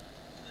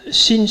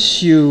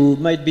 since you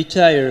might be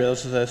tired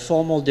of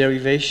formal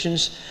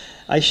derivations,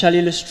 I shall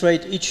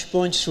illustrate each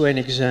point through an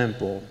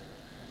example.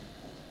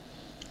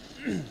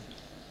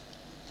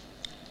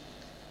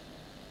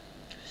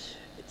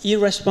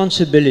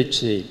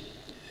 irresponsibility.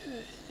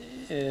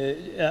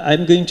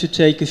 I'm going to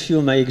take a few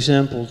of my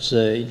examples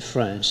in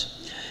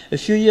France. A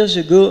few years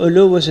ago, a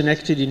law was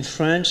enacted in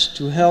France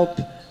to help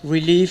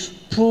relieve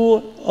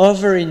poor,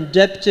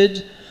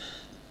 over-indebted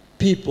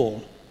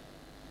people.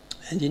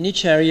 And in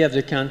each area of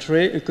the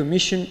country, a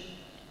commission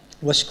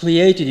was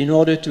created in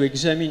order to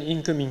examine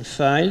incoming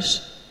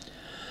files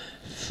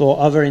for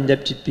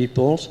over-indebted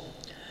people.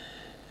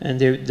 And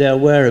there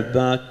were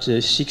about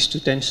 6,000 to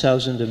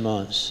 10,000 a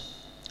month.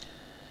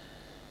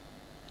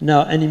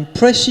 Now, an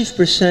impressive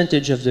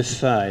percentage of the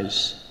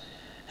files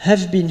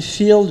have been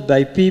filled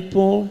by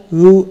people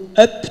who,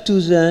 up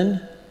to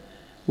then,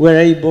 were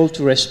able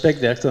to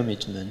respect their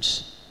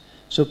commitments.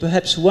 So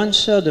perhaps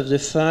 1/3 of the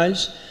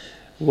files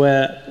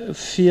were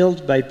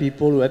filled by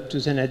people who, up to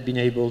then, had been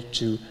able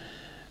to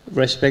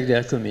respect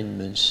their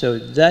commitments. So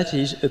that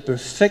is a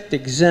perfect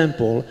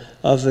example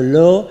of a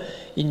law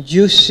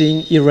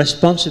inducing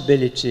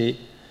irresponsibility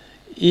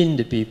in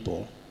the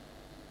people.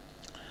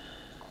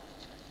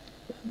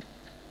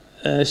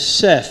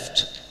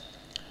 Theft.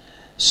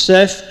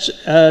 Theft,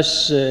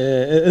 as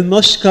a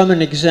most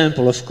common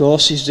example, of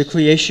course, is the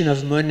creation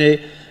of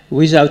money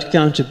without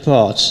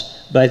counterparts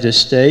by the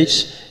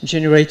states,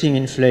 generating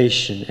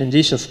inflation. And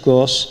this, of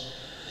course,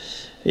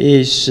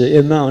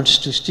 amounts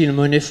to steal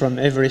money from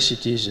every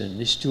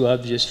citizen. It's too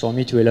obvious for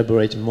me to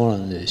elaborate more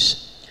on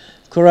this.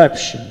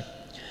 Corruption.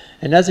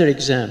 Another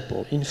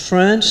example. In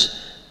France,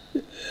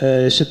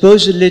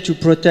 supposedly to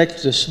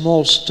protect the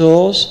small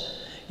stores,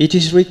 it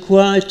is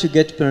required to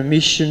get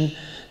permission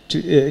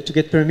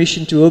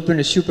to open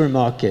a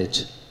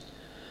supermarket.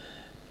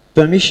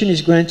 Permission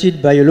is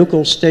granted by a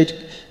local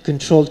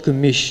state-controlled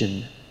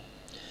commission.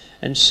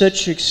 And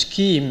such a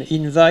scheme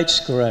invites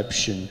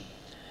corruption.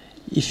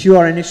 If you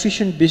are an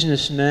efficient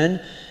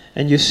businessman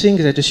and you think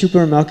that a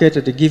supermarket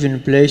at a given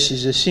place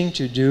is the thing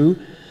to do,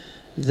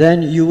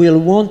 then you will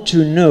want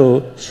to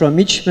know from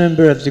each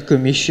member of the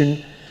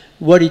commission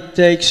what it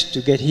takes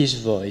to get his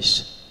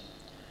voice.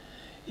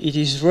 It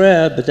is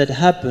rare, but that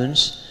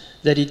happens,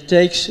 that it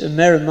takes a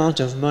mere amount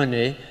of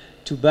money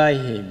to buy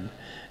him.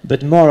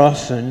 But more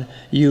often,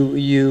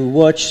 you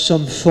watch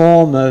some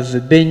form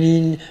of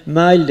benign,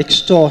 mild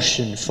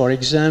extortion. For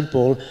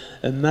example,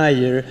 a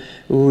mayor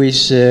who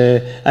is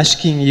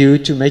asking you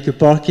to make a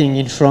parking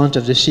in front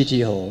of the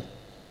city hall.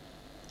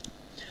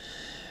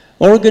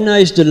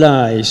 Organized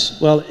lies.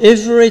 Well,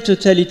 every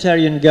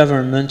totalitarian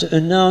government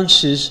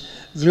announces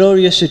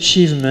glorious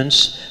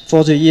achievements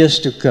for the years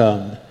to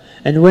come.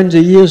 And when the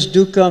years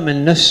do come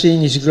and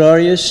nothing is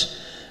glorious,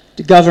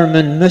 the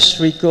government must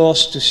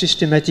recourse to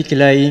systematic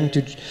lying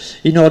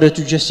in order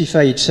to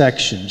justify its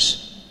actions.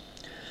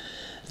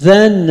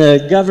 Then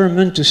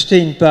government, to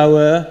stay in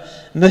power,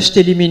 must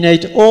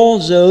eliminate all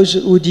those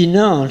who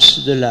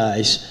denounce the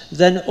lies.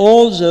 Then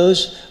all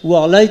those who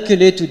are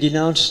likely to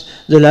denounce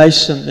the lies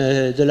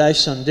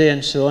someday,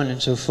 and so on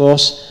and so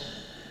forth.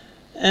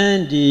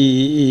 And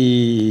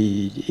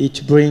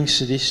it brings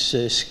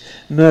this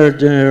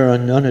murder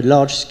on a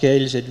large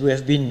scale that we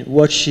have been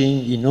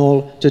watching in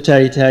all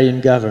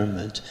totalitarian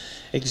government.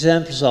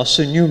 Examples are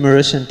so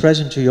numerous and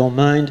present to your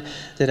mind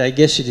that I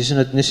guess it is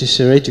not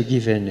necessary to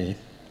give any.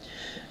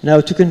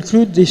 Now, to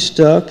conclude this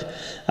talk,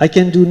 I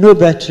can do no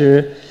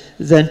better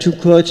than to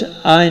quote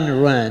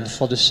Ayn Rand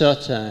for the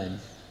third time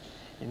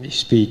in this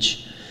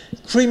speech.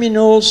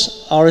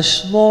 Criminals are a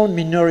small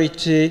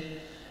minority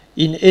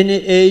in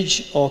any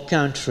age or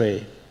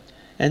country,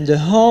 and the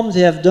harm they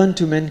have done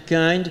to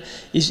mankind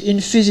is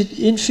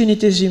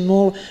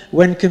infinitesimal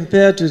when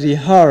compared to the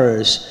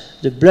horrors,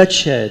 the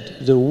bloodshed,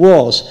 the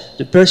wars,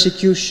 the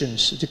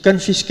persecutions, the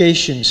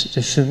confiscations,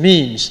 the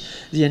famines,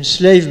 the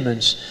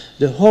enslavements,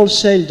 the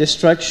wholesale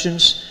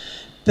destructions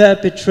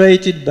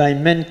perpetrated by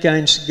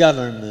mankind's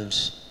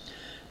governments.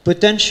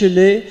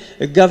 Potentially,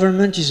 a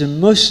government is a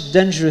most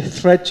dangerous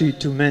threat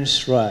to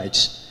man's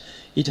rights.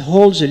 It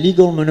holds a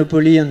legal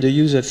monopoly on the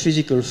use of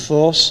physical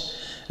force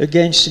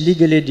against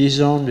legally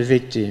disarmed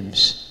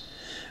victims.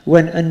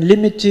 When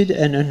unlimited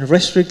and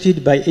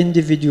unrestricted by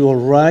individual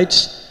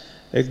rights,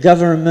 a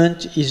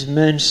government is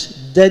man's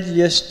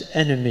deadliest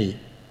enemy.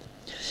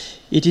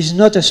 It is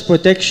not as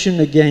protection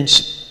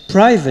against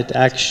private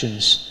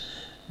actions,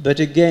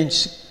 but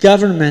against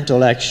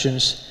governmental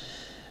actions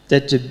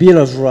that the Bill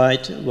of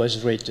Rights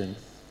was written.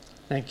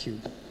 Thank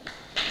you.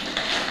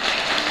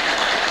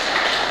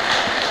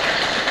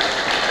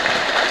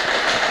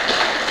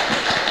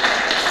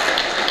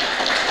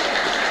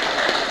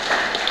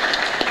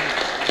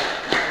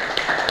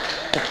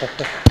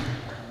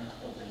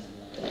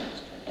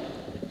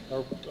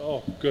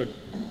 Oh, good.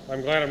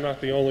 I'm glad I'm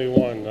not the only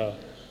one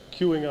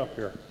queuing up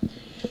here.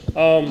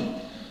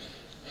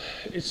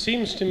 It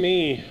seems to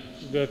me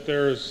that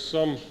there's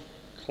some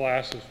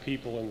class of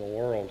people in the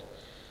world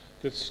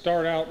that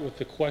start out with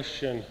the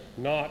question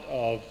not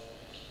of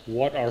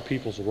what are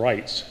people's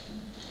rights,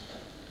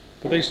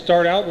 but they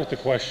start out with the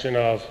question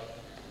of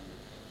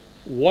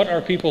what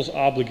are people's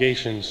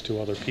obligations to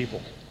other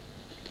people.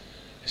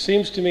 It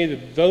seems to me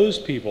that those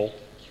people,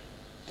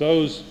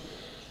 those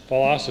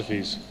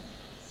philosophies,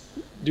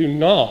 do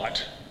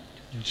not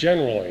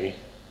generally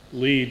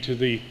lead to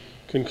the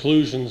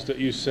conclusions that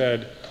you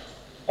said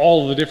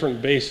all of the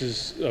different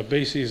bases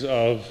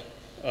of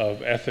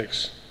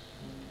ethics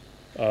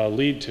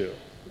lead to.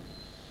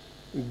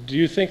 Do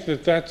you think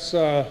that that's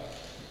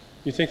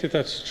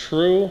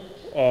true?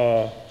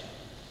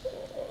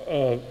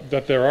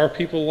 That there are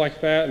people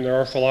like that and there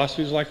are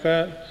philosophies like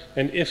that?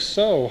 And if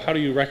so, how do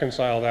you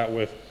reconcile that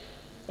with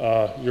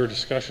your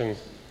discussion?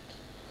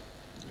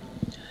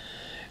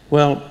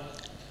 Well,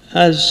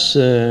 as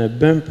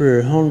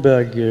Bumper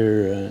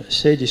Hornberger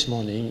said this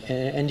morning,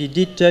 and he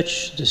did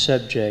touch the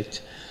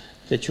subject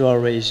that you are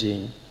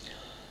raising,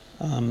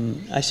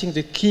 I think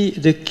the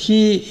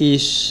key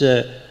is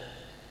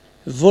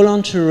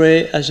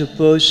voluntary as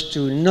opposed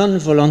to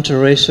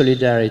non-voluntary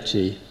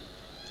solidarity.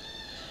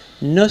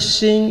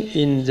 Nothing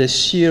in the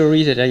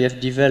theory that I have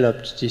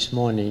developed this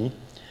morning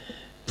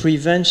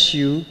prevents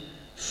you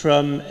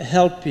from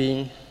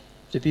helping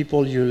the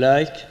people you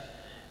like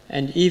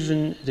and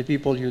even the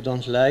people you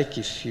don't like.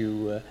 If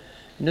you,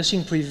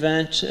 nothing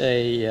prevents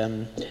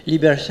a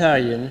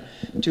libertarian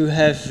to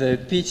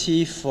have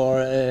pity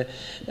for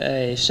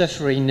a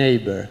suffering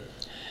neighbor.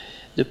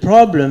 The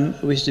problem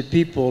with the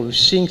people who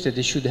think that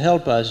they should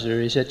help others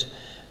is that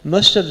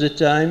most of the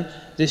time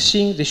they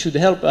think they should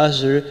help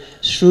others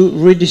through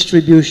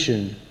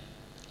redistribution,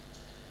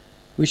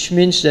 which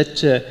means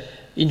that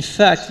in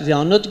fact they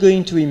are not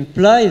going to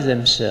imply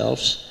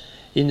themselves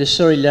in the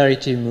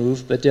solidarity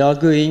move, but they are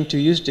going to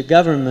use the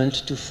government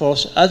to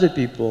force other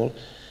people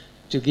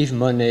to give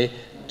money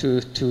to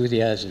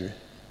the other.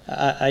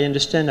 I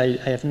understand I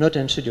have not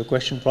answered your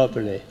question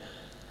properly.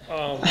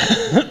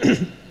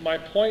 My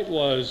point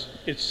was,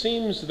 it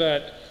seems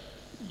that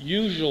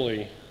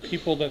usually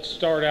people that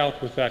start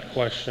out with that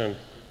question,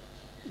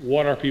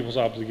 what are people's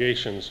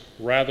obligations,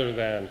 rather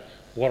than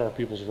what are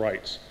people's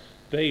rights,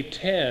 they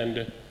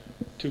tend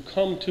to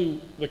come to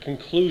the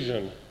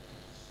conclusion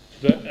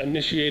that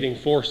initiating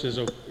force is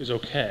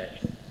okay.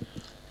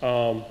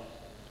 I'm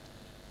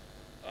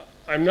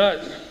not,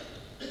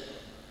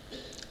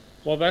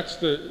 well, that's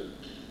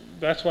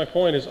my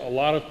point, is a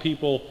lot of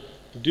people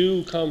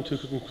do come to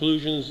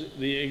conclusions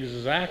the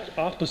exact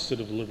opposite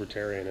of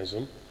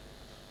libertarianism,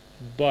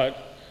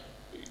 but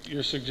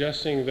you're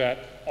suggesting that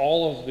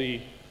all of the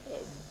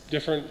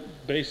different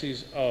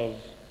bases of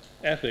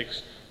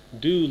ethics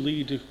do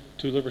lead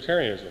to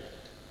libertarianism.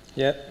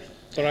 Yep.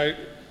 But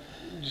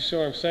you see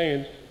what I'm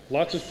saying?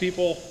 Lots of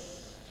people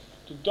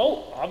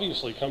don't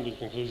obviously come to the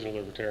conclusion of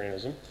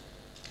libertarianism.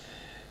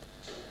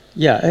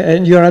 Yeah,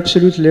 and you're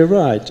absolutely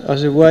right.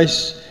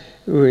 Otherwise,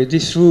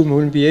 this room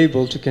wouldn't be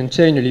able to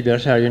contain a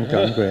libertarian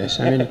Congress.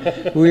 I mean,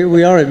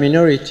 we are a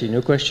minority,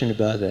 no question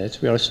about that.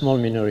 We are a small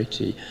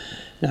minority.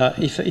 Now,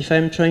 if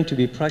I'm trying to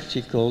be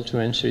practical to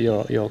answer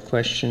your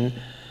question,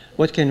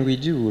 what can we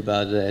do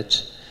about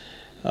that?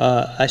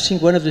 I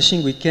think one of the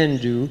things we can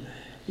do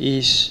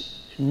is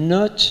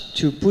not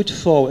to put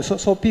forward,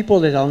 for people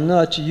that are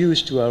not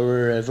used to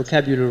our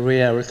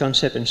vocabulary, our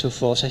concept and so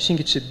forth, I think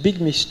it's a big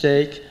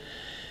mistake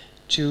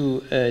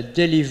to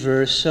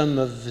deliver some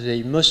of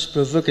the most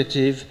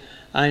provocative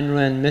Ayn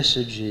Rand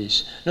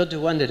messages. Not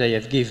the one that I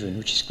have given,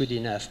 which is good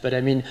enough, but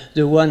I mean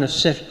the one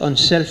on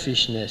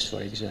selfishness,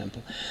 for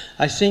example.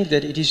 I think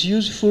that it is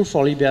useful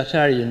for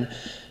libertarians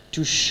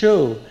to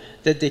show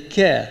that they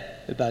care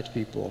about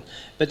people,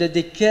 but that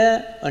they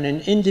care on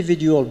an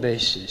individual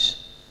basis.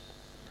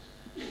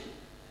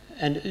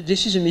 And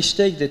this is a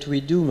mistake that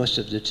we do most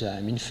of the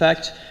time. In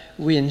fact,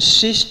 we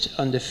insist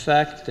on the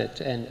fact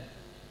that, and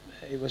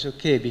it was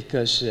okay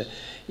because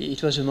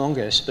it was among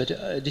us, but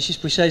this is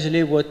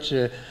precisely what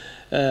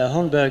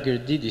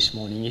Hornberger did this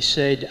morning. He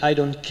said, I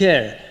don't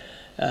care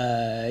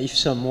if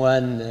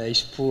someone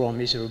is poor or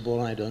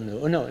miserable, I don't know.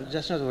 Oh no,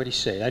 that's not what he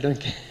said. I don't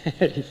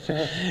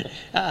care.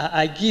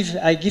 I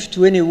give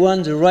to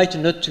anyone the right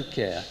not to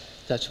care.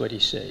 That's what he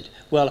said.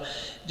 Well,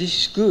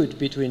 this is good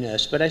between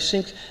us, but I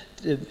think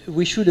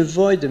we should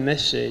avoid the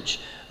message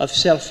of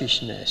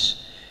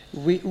selfishness.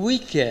 We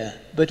care,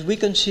 but we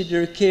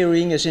consider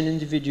caring as an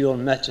individual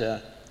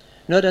matter,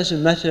 not as a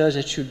matter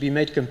that should be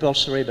made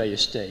compulsory by a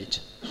state.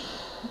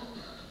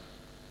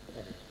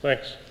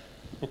 Thanks.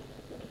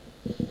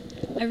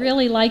 I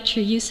really liked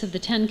your use of the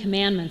 10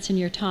 Commandments in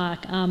your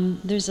talk.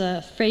 There's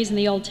a phrase in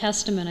the Old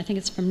Testament, I think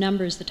it's from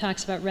Numbers, that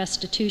talks about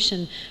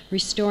restitution,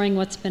 restoring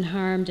what's been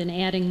harmed and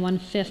adding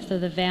 1/5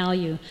 of the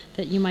value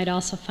that you might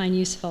also find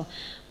useful.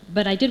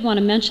 But I did want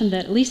to mention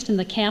that at least in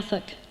the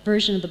Catholic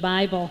version of the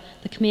Bible,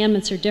 the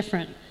commandments are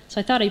different.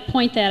 So I thought I'd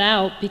point that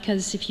out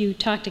because if you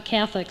talk to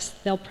Catholics,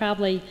 they'll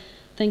probably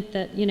think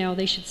that, you know,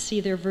 they should see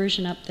their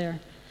version up there.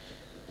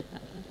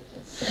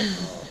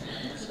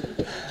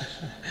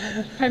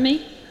 Pardon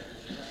me?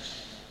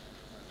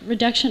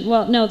 Reduction?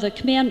 Well, no. The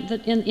command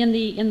in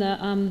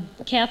the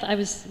Catholic. I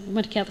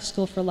went to Catholic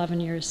school for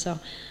 11 years, so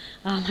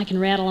I can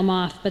rattle them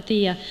off. But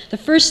the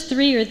first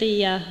three are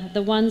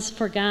the ones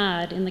for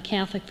God in the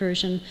Catholic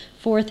version.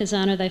 4th is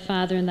honor thy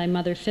father and thy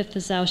mother. 5th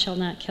is thou shalt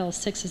not kill.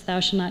 6 is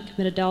thou shalt not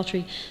commit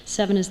adultery.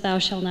 7 is thou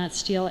shalt not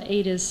steal.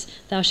 8 is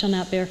thou shalt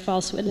not bear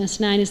false witness.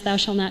 9 is thou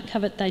shalt not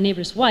covet thy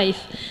neighbor's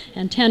wife.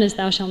 And 10 is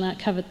thou shalt not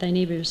covet thy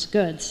neighbor's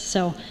goods.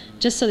 So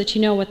just so that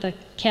you know what the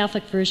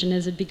Catholic version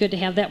is, it'd be good to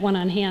have that one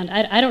on hand.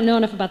 I don't know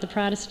enough about the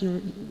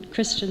Protestant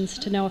Christians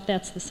to know if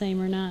that's the same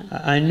or not.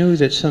 I knew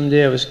that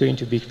someday I was going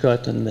to be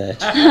caught on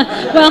that.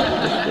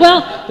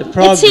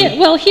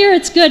 Here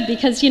it's good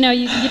because, you know,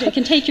 you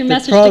can take your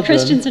message to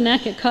Christians and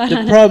not get caught on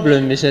it. The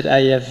problem is that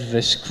I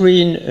have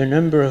screened a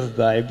number of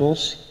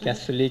Bibles,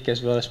 Catholic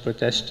as well as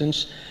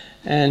Protestants,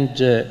 and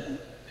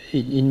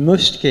in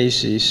most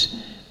cases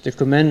the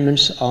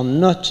commandments are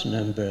not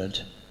numbered.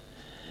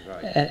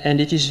 And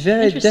it is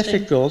very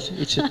difficult,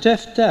 it's a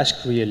tough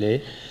task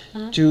really,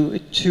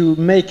 to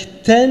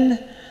make 10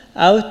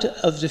 out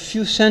of the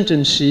few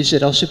sentences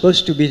that are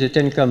supposed to be the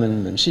 10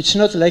 Commandments. It's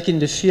not like in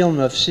the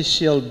film of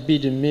Cecil B.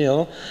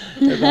 DeMille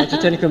about the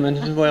 10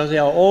 Commandments, where they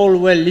are all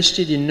well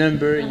listed in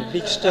number in a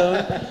big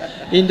stone.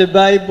 In the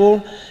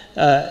Bible,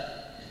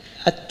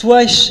 at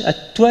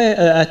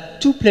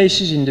 2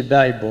 places in the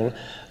Bible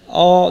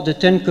are the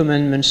 10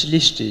 Commandments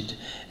listed.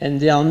 And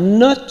they are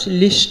not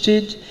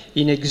listed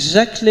in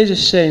exactly the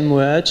same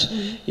words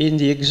in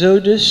the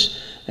Exodus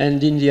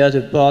and in the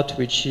other part,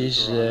 which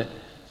is, okay.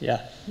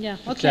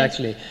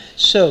 Exactly.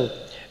 So,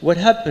 what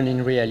happened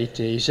in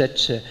reality is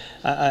that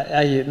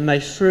my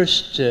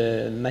first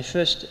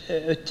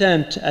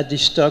attempt at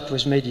this talk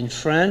was made in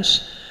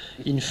France,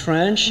 in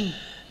French,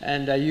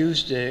 and I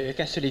used a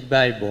Catholic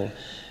Bible.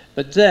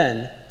 But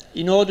then,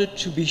 in order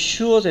to be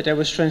sure that I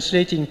was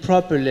translating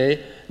properly,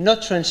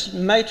 not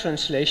my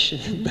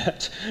translation,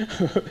 but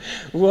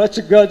what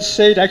God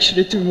said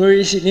actually to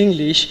Maurice in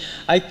English,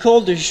 I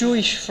called a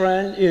Jewish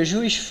friend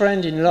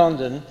in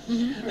London.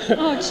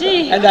 Oh,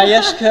 gee. And I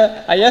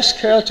asked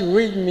her to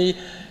read me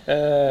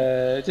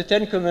the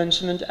 10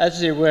 Commandments as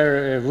they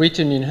were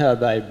written in her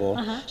Bible.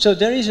 So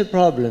there is a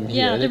problem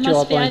here that you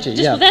are pointing.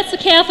 Well, that's the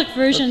Catholic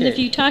version. Okay. If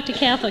you talk to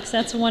Catholics,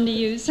 that's the one to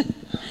use.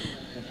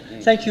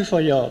 Thank you for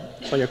your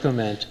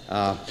comment.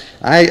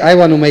 I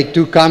want to make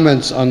 2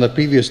 comments on the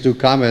previous 2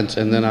 comments,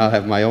 and then I'll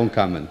have my own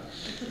comment.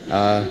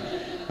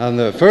 On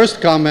the first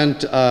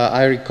comment,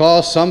 I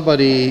recall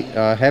somebody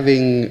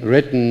having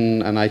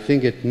written, and I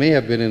think it may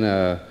have been in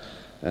an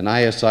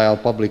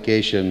ISIL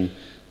publication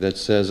that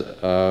says,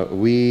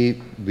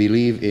 we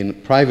believe in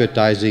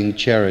privatizing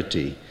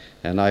charity,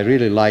 and I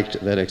really liked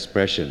that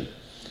expression.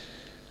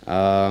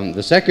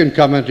 The second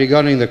comment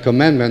regarding the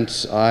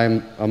commandments,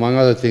 I'm, among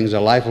other things, a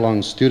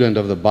lifelong student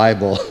of the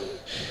Bible.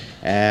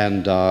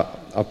 And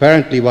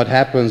apparently what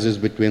happens is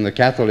between the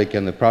Catholic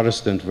and the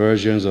Protestant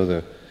versions, or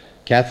the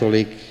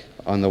Catholic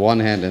on the one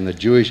hand and the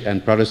Jewish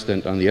and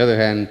Protestant on the other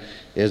hand,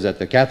 is that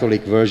the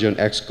Catholic version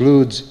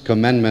excludes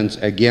commandments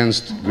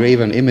against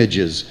graven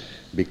images,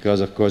 because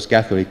of course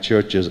Catholic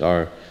churches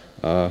are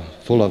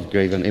full of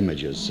graven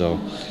images. So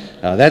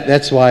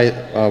that's why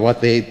what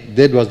they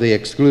did was they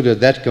excluded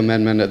that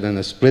commandment, and then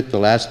they split the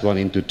last one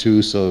into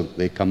 2, so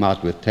they come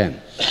out with 10.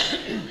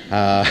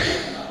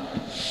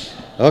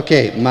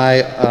 Okay,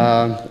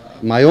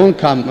 my own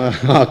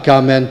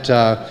comment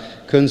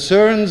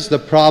concerns the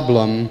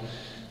problem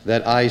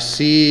that I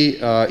see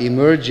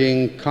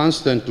emerging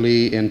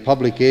constantly in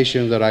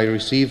publications that I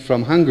receive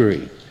from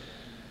Hungary.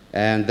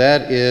 And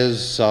that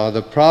is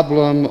the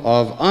problem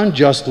of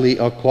unjustly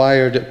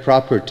acquired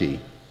property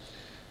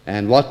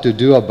and what to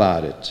do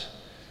about it.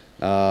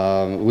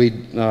 We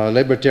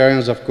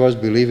libertarians, of course,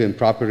 believe in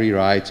property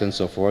rights and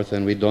so forth,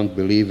 and we don't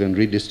believe in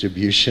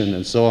redistribution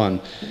and so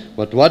on.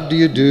 But what do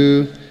you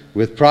do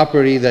with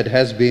property that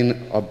has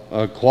been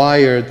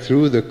acquired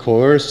through the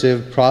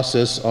coercive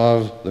process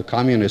of the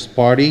Communist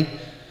Party?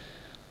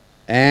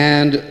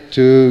 And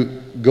to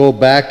go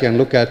back and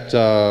look at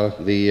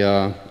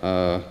the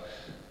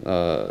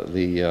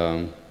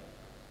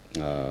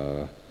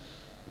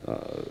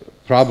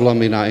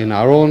problem in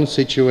our own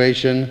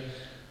situation.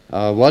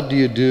 What do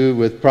you do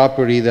with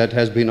property that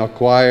has been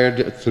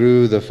acquired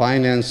through the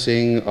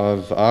financing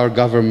of our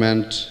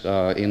government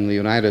in the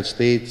United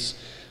States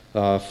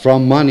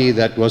from money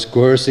that was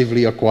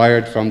coercively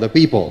acquired from the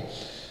people?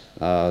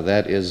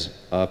 That is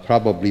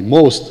probably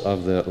most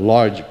of the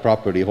large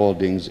property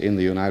holdings in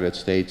the United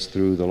States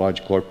through the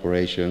large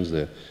corporations,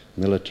 the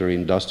military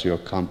industrial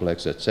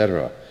complex,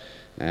 etc.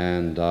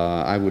 And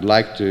I would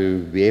like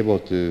to be able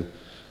to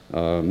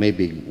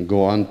maybe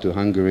go on to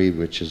Hungary,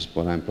 which is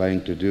what I'm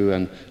planning to do,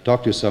 and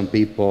talk to some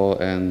people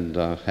and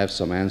have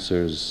some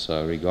answers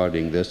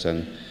regarding this,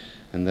 and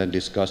then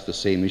discuss the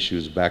same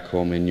issues back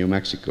home in New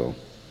Mexico.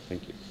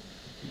 Thank you.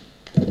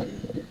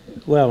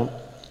 Well,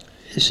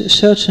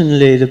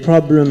 certainly the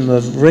problem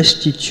of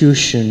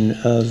restitution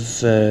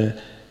of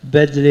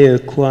badly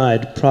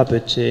acquired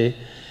property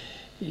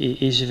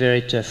is a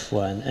very tough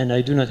one, and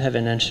I do not have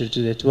an answer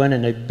to that one,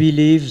 and I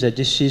believe that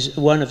this is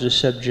one of the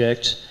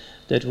subjects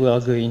that we are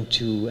going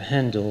to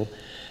handle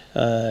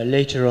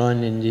later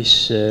on in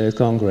this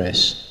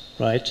Congress,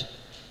 right?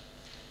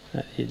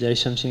 There is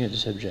something at the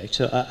subject.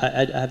 So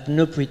I have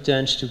no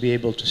pretense to be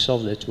able to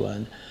solve that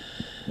one.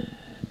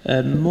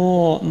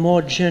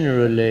 More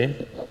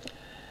generally,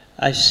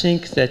 I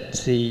think that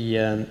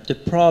the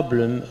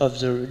problem of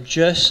the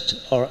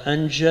just or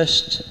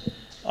unjust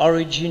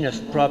origin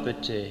of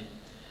property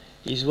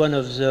is one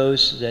of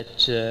those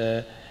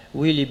that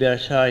we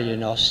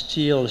libertarians are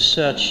still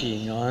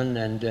searching on,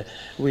 and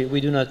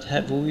we do not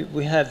have.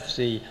 We have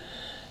the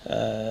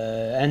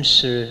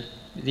answer,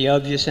 the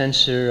obvious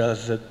answer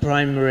of a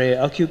primary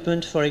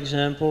occupant, for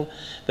example,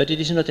 but it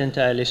is not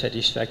entirely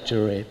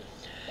satisfactory.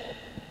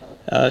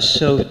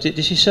 So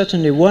this is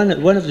certainly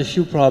one of the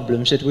few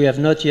problems that we have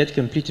not yet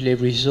completely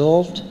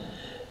resolved,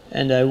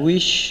 and I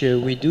wish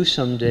we do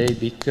someday,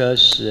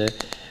 because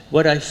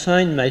what I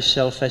find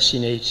myself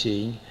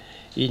fascinating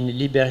in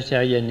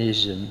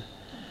libertarianism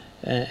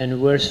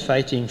and worth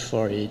fighting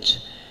for it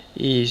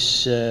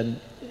is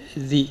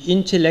the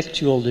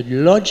intellectual, the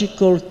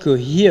logical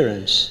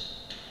coherence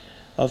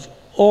of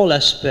all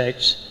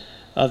aspects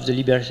of the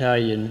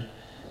libertarian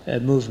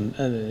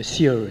movement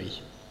theory.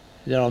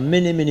 There are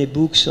many, many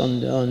books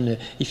on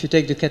if you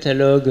take the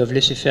catalogue of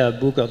laissez-faire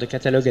book or the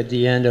catalogue at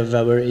the end of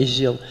our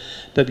ASIL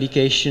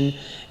publication,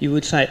 you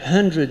would find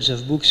hundreds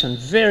of books on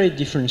very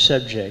different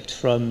subjects,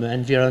 from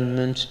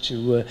environment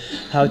to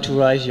how to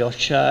raise your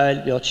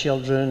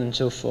children, and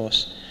so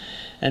forth.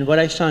 And what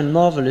I found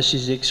marvelous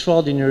is the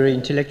extraordinary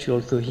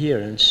intellectual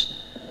coherence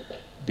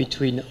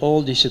between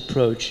all these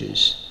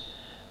approaches.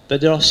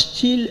 But there are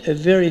still a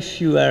very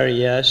few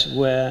areas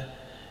where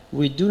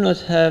we do not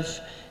have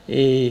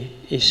a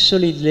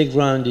solidly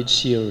grounded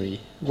theory.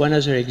 One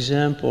other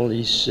example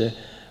is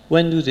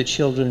when do the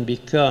children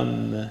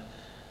become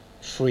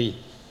free?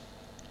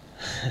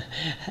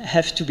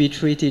 Have to be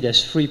treated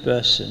as free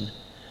person.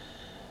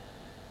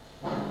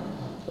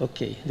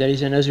 Okay, there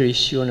is another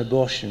issue on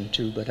abortion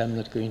too, but I'm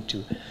not going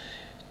to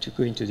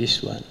go into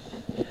this one.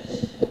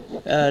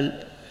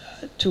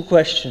 Two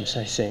questions,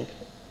 I think.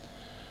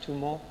 Two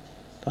more?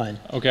 Fine.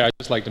 Okay, I'd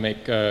just like to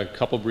make a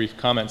couple brief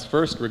comments.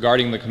 First,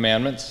 regarding the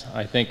commandments,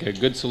 I think a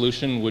good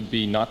solution would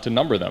be not to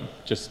number them.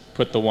 Just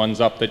put the ones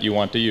up that you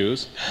want to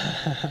use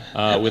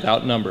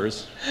without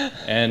numbers.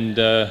 And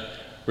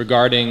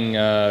regarding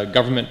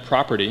government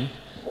property,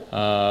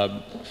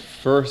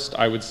 first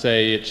I would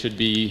say it should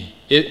be,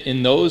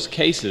 in those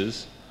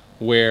cases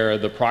where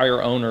the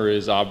prior owner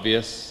is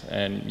obvious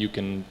and you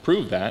can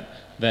prove that,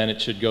 then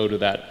it should go to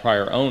that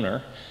prior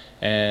owner.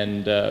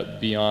 And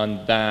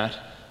beyond that,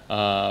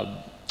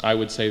 I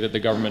would say that the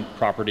government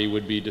property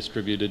would be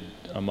distributed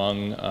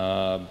among,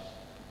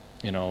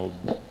 you know,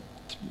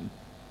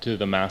 to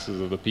the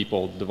masses of the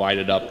people,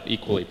 divided up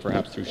equally,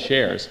 perhaps through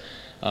shares.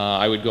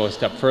 I would go a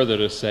step further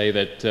to say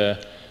that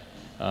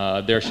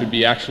there should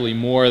be actually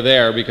more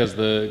there, because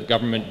the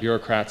government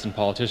bureaucrats and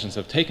politicians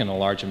have taken a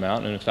large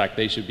amount, and in fact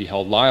they should be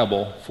held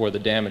liable for the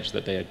damage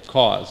that they had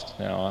caused.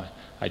 Now,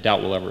 I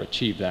doubt we'll ever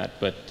achieve that,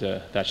 but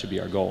that should be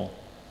our goal.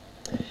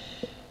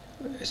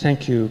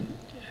 Thank you.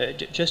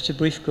 Just a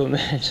brief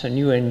comment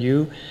on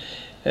you.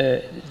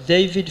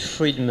 David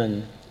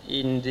Friedman,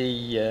 in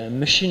the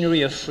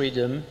Machinery of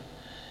Freedom,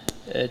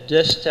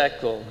 does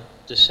tackle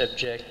the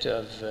subject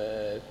of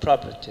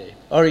property,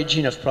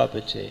 origin of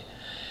property.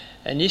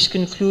 And he's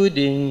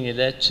concluding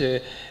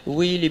that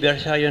we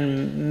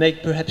libertarians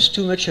make perhaps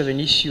too much of an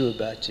issue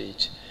about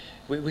it,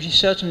 which is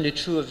certainly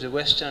true of the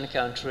Western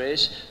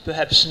countries,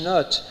 perhaps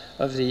not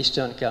of the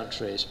Eastern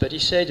countries. But he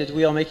said that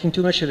we are making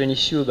too much of an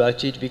issue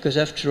about it, because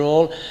after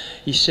all,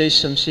 he says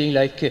something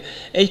like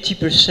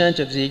 80%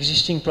 of the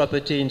existing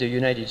property in the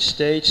United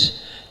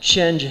States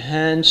changed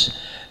hands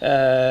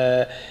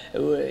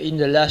in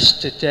the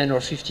last 10 or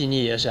 15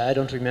 years. I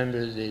don't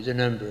remember the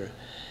number.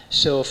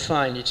 So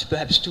fine, it's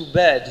perhaps too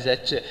bad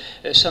that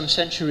some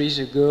centuries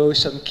ago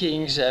some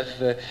kings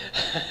have,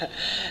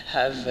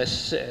 have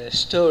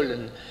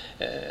stolen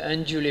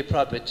unduly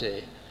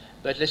property.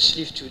 But let's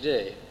live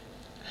today.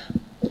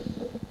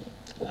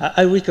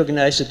 I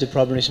recognize that the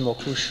problem is more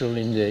crucial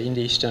in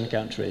the Eastern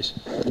countries.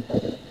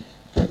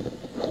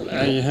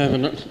 I have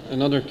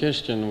another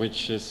question,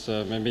 which is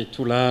maybe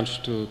too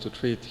large to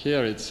treat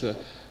here. It's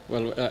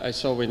well, I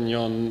saw in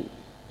your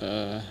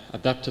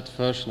adapted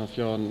version of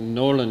your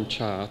Nolan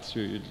chart,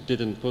 you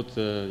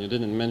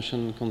didn't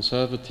mention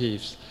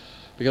conservatives,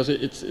 because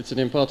it's an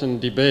important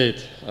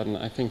debate, and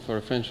I think for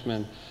a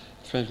Frenchman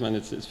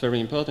it's very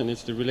important.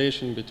 It's the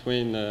relation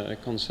between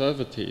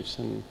conservatives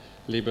and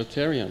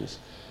libertarians.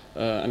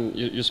 And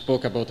you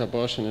spoke about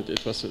abortion.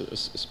 It was a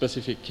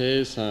specific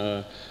case,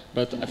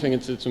 but I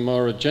think it's a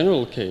more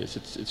general case.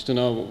 It's to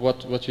know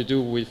what you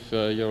do with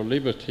your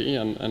liberty,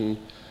 and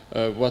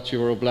what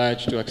you are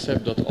obliged to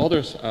accept that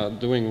others are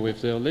doing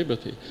with their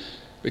liberty.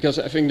 Because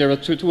I think there are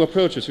two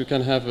approaches. You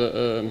can have,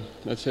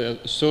 let's say,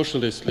 a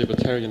socialist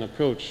libertarian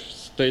approach,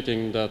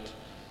 stating that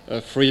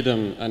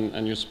freedom,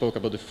 and you spoke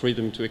about the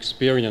freedom to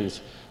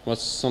experience,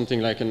 was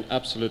something like an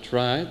absolute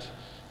right,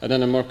 and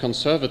then a more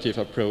conservative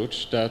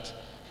approach that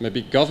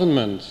maybe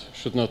government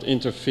should not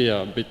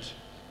interfere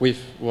with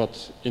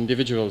what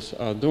individuals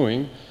are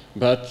doing,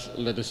 but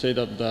let us say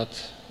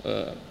that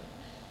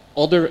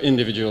other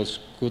individuals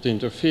could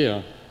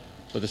interfere,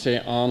 let us say,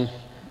 on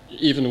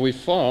even with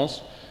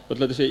force, but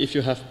let us say if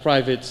you have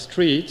private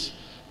streets,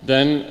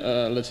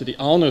 then let's say the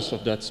owners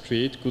of that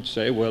street could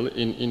say, well,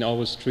 in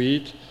our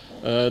street,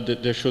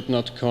 there should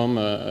not come,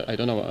 I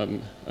don't know,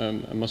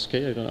 a mosque,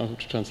 I don't know how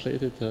to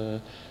translate it,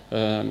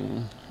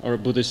 or a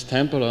Buddhist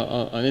temple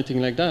or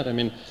anything like that. I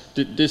mean,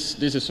 this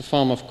is a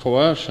form of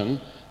coercion,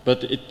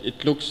 but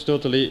it looks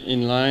totally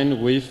in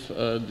line with,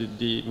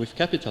 with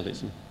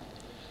capitalism.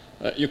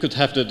 You could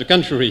have the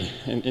contrary,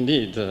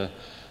 indeed.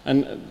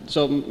 And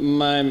so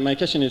my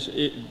question is,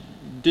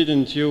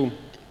 didn't you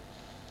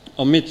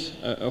omit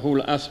a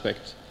whole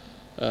aspect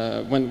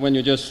when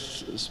you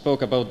just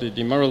spoke about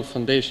the moral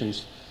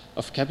foundations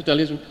of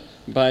capitalism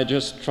by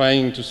just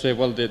trying to say,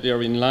 well, they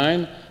are in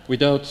line,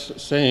 without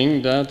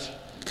saying that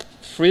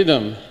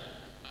freedom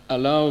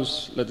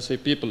allows, let's say,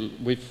 people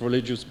with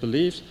religious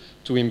beliefs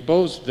to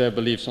impose their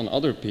beliefs on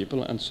other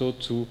people, and so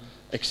to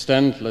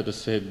extend, let us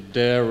say,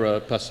 their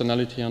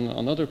personality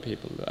on other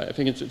people. I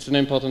think it's an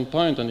important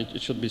point, and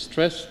it should be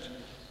stressed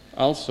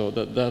also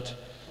that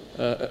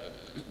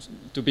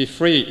to be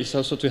free is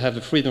also to have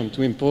the freedom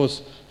to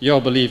impose your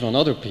belief on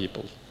other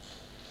people.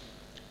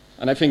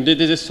 And I think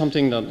this is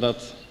something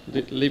that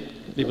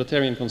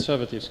libertarian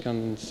conservatives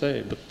can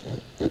say, but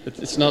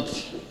it's not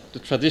the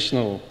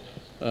traditional,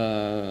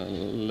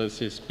 let's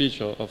say,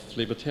 speech of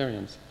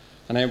libertarians.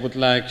 And I would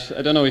like,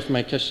 I don't know if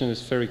my question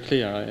is very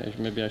clear,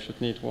 maybe I should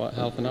need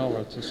half an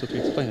hour to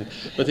explain it.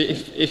 But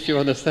if you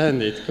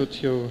understand it, could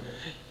you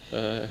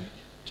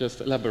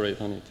just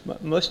elaborate on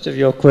it? Most of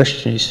your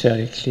question is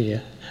fairly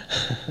clear.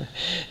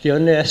 The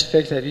only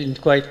aspect I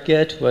didn't quite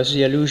get was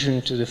the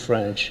allusion to the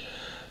French.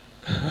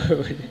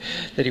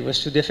 That it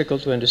was too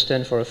difficult to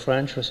understand for a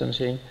French or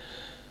something.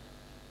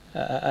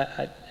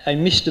 I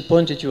missed the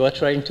point that you were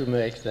trying to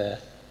make there.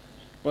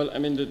 Well, I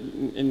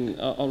mean,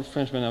 all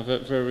Frenchmen are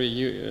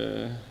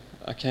very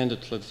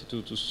candidate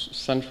to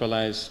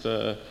centralized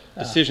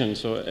decisions,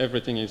 so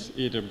everything is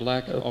either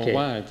black or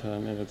white. I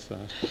mean, it's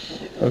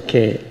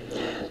okay.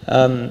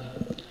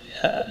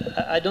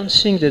 I don't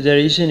think that there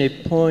is any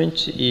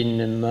point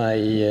in my,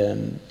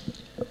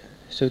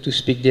 so to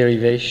speak,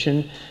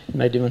 derivation, in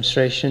my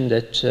demonstration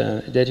that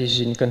that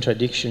is in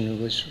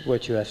contradiction with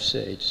what you have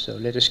said. So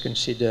let us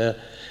consider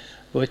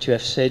what you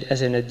have said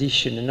as an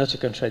addition and not a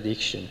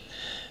contradiction.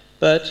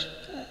 But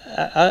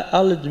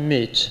I'll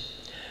admit,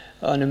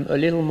 on a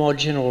little more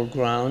general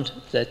ground,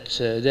 that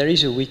there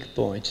is a weak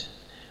point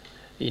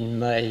in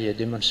my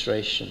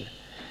demonstration.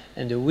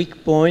 And the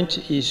weak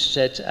point is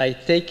that I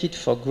take it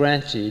for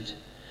granted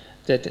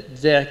that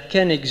there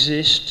can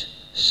exist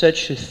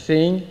such a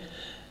thing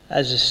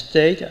as a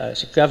state,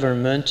 as a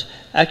government,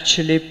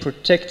 actually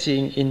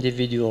protecting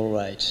individual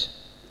rights.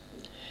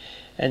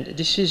 And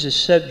this is a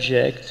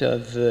subject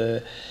of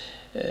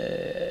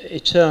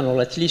eternal,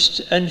 at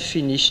least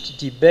unfinished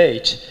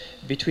debate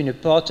between a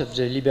part of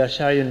the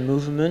libertarian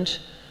movement,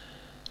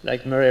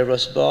 like Murray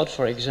Rothbard,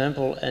 for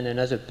example, and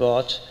another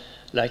part,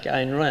 like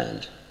Ayn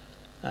Rand.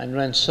 Ayn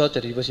Rand thought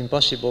that it was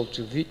impossible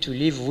to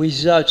live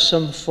without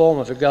some form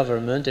of a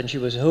government, and she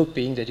was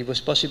hoping that it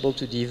was possible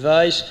to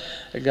devise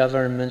a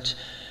government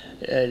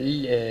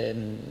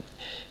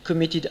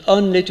committed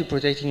only to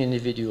protecting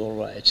individual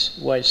rights,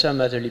 while some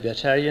other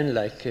libertarian,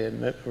 like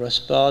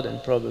Rothbard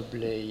and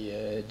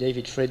probably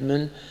David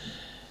Friedman,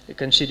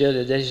 consider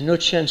that there is no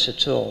chance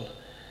at all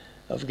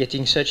of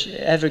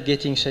ever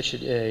getting such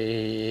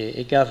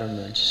a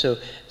government. So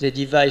they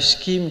devise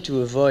schemes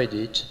to avoid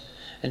it.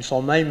 And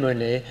for my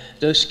money,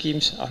 those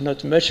schemes are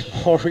not much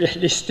more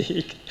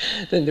realistic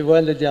than the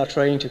one that they are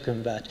trying to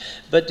combat.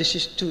 But this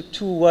is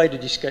too wide a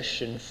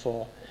discussion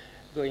for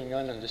going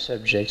on the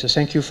subject. So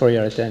thank you for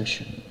your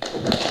attention.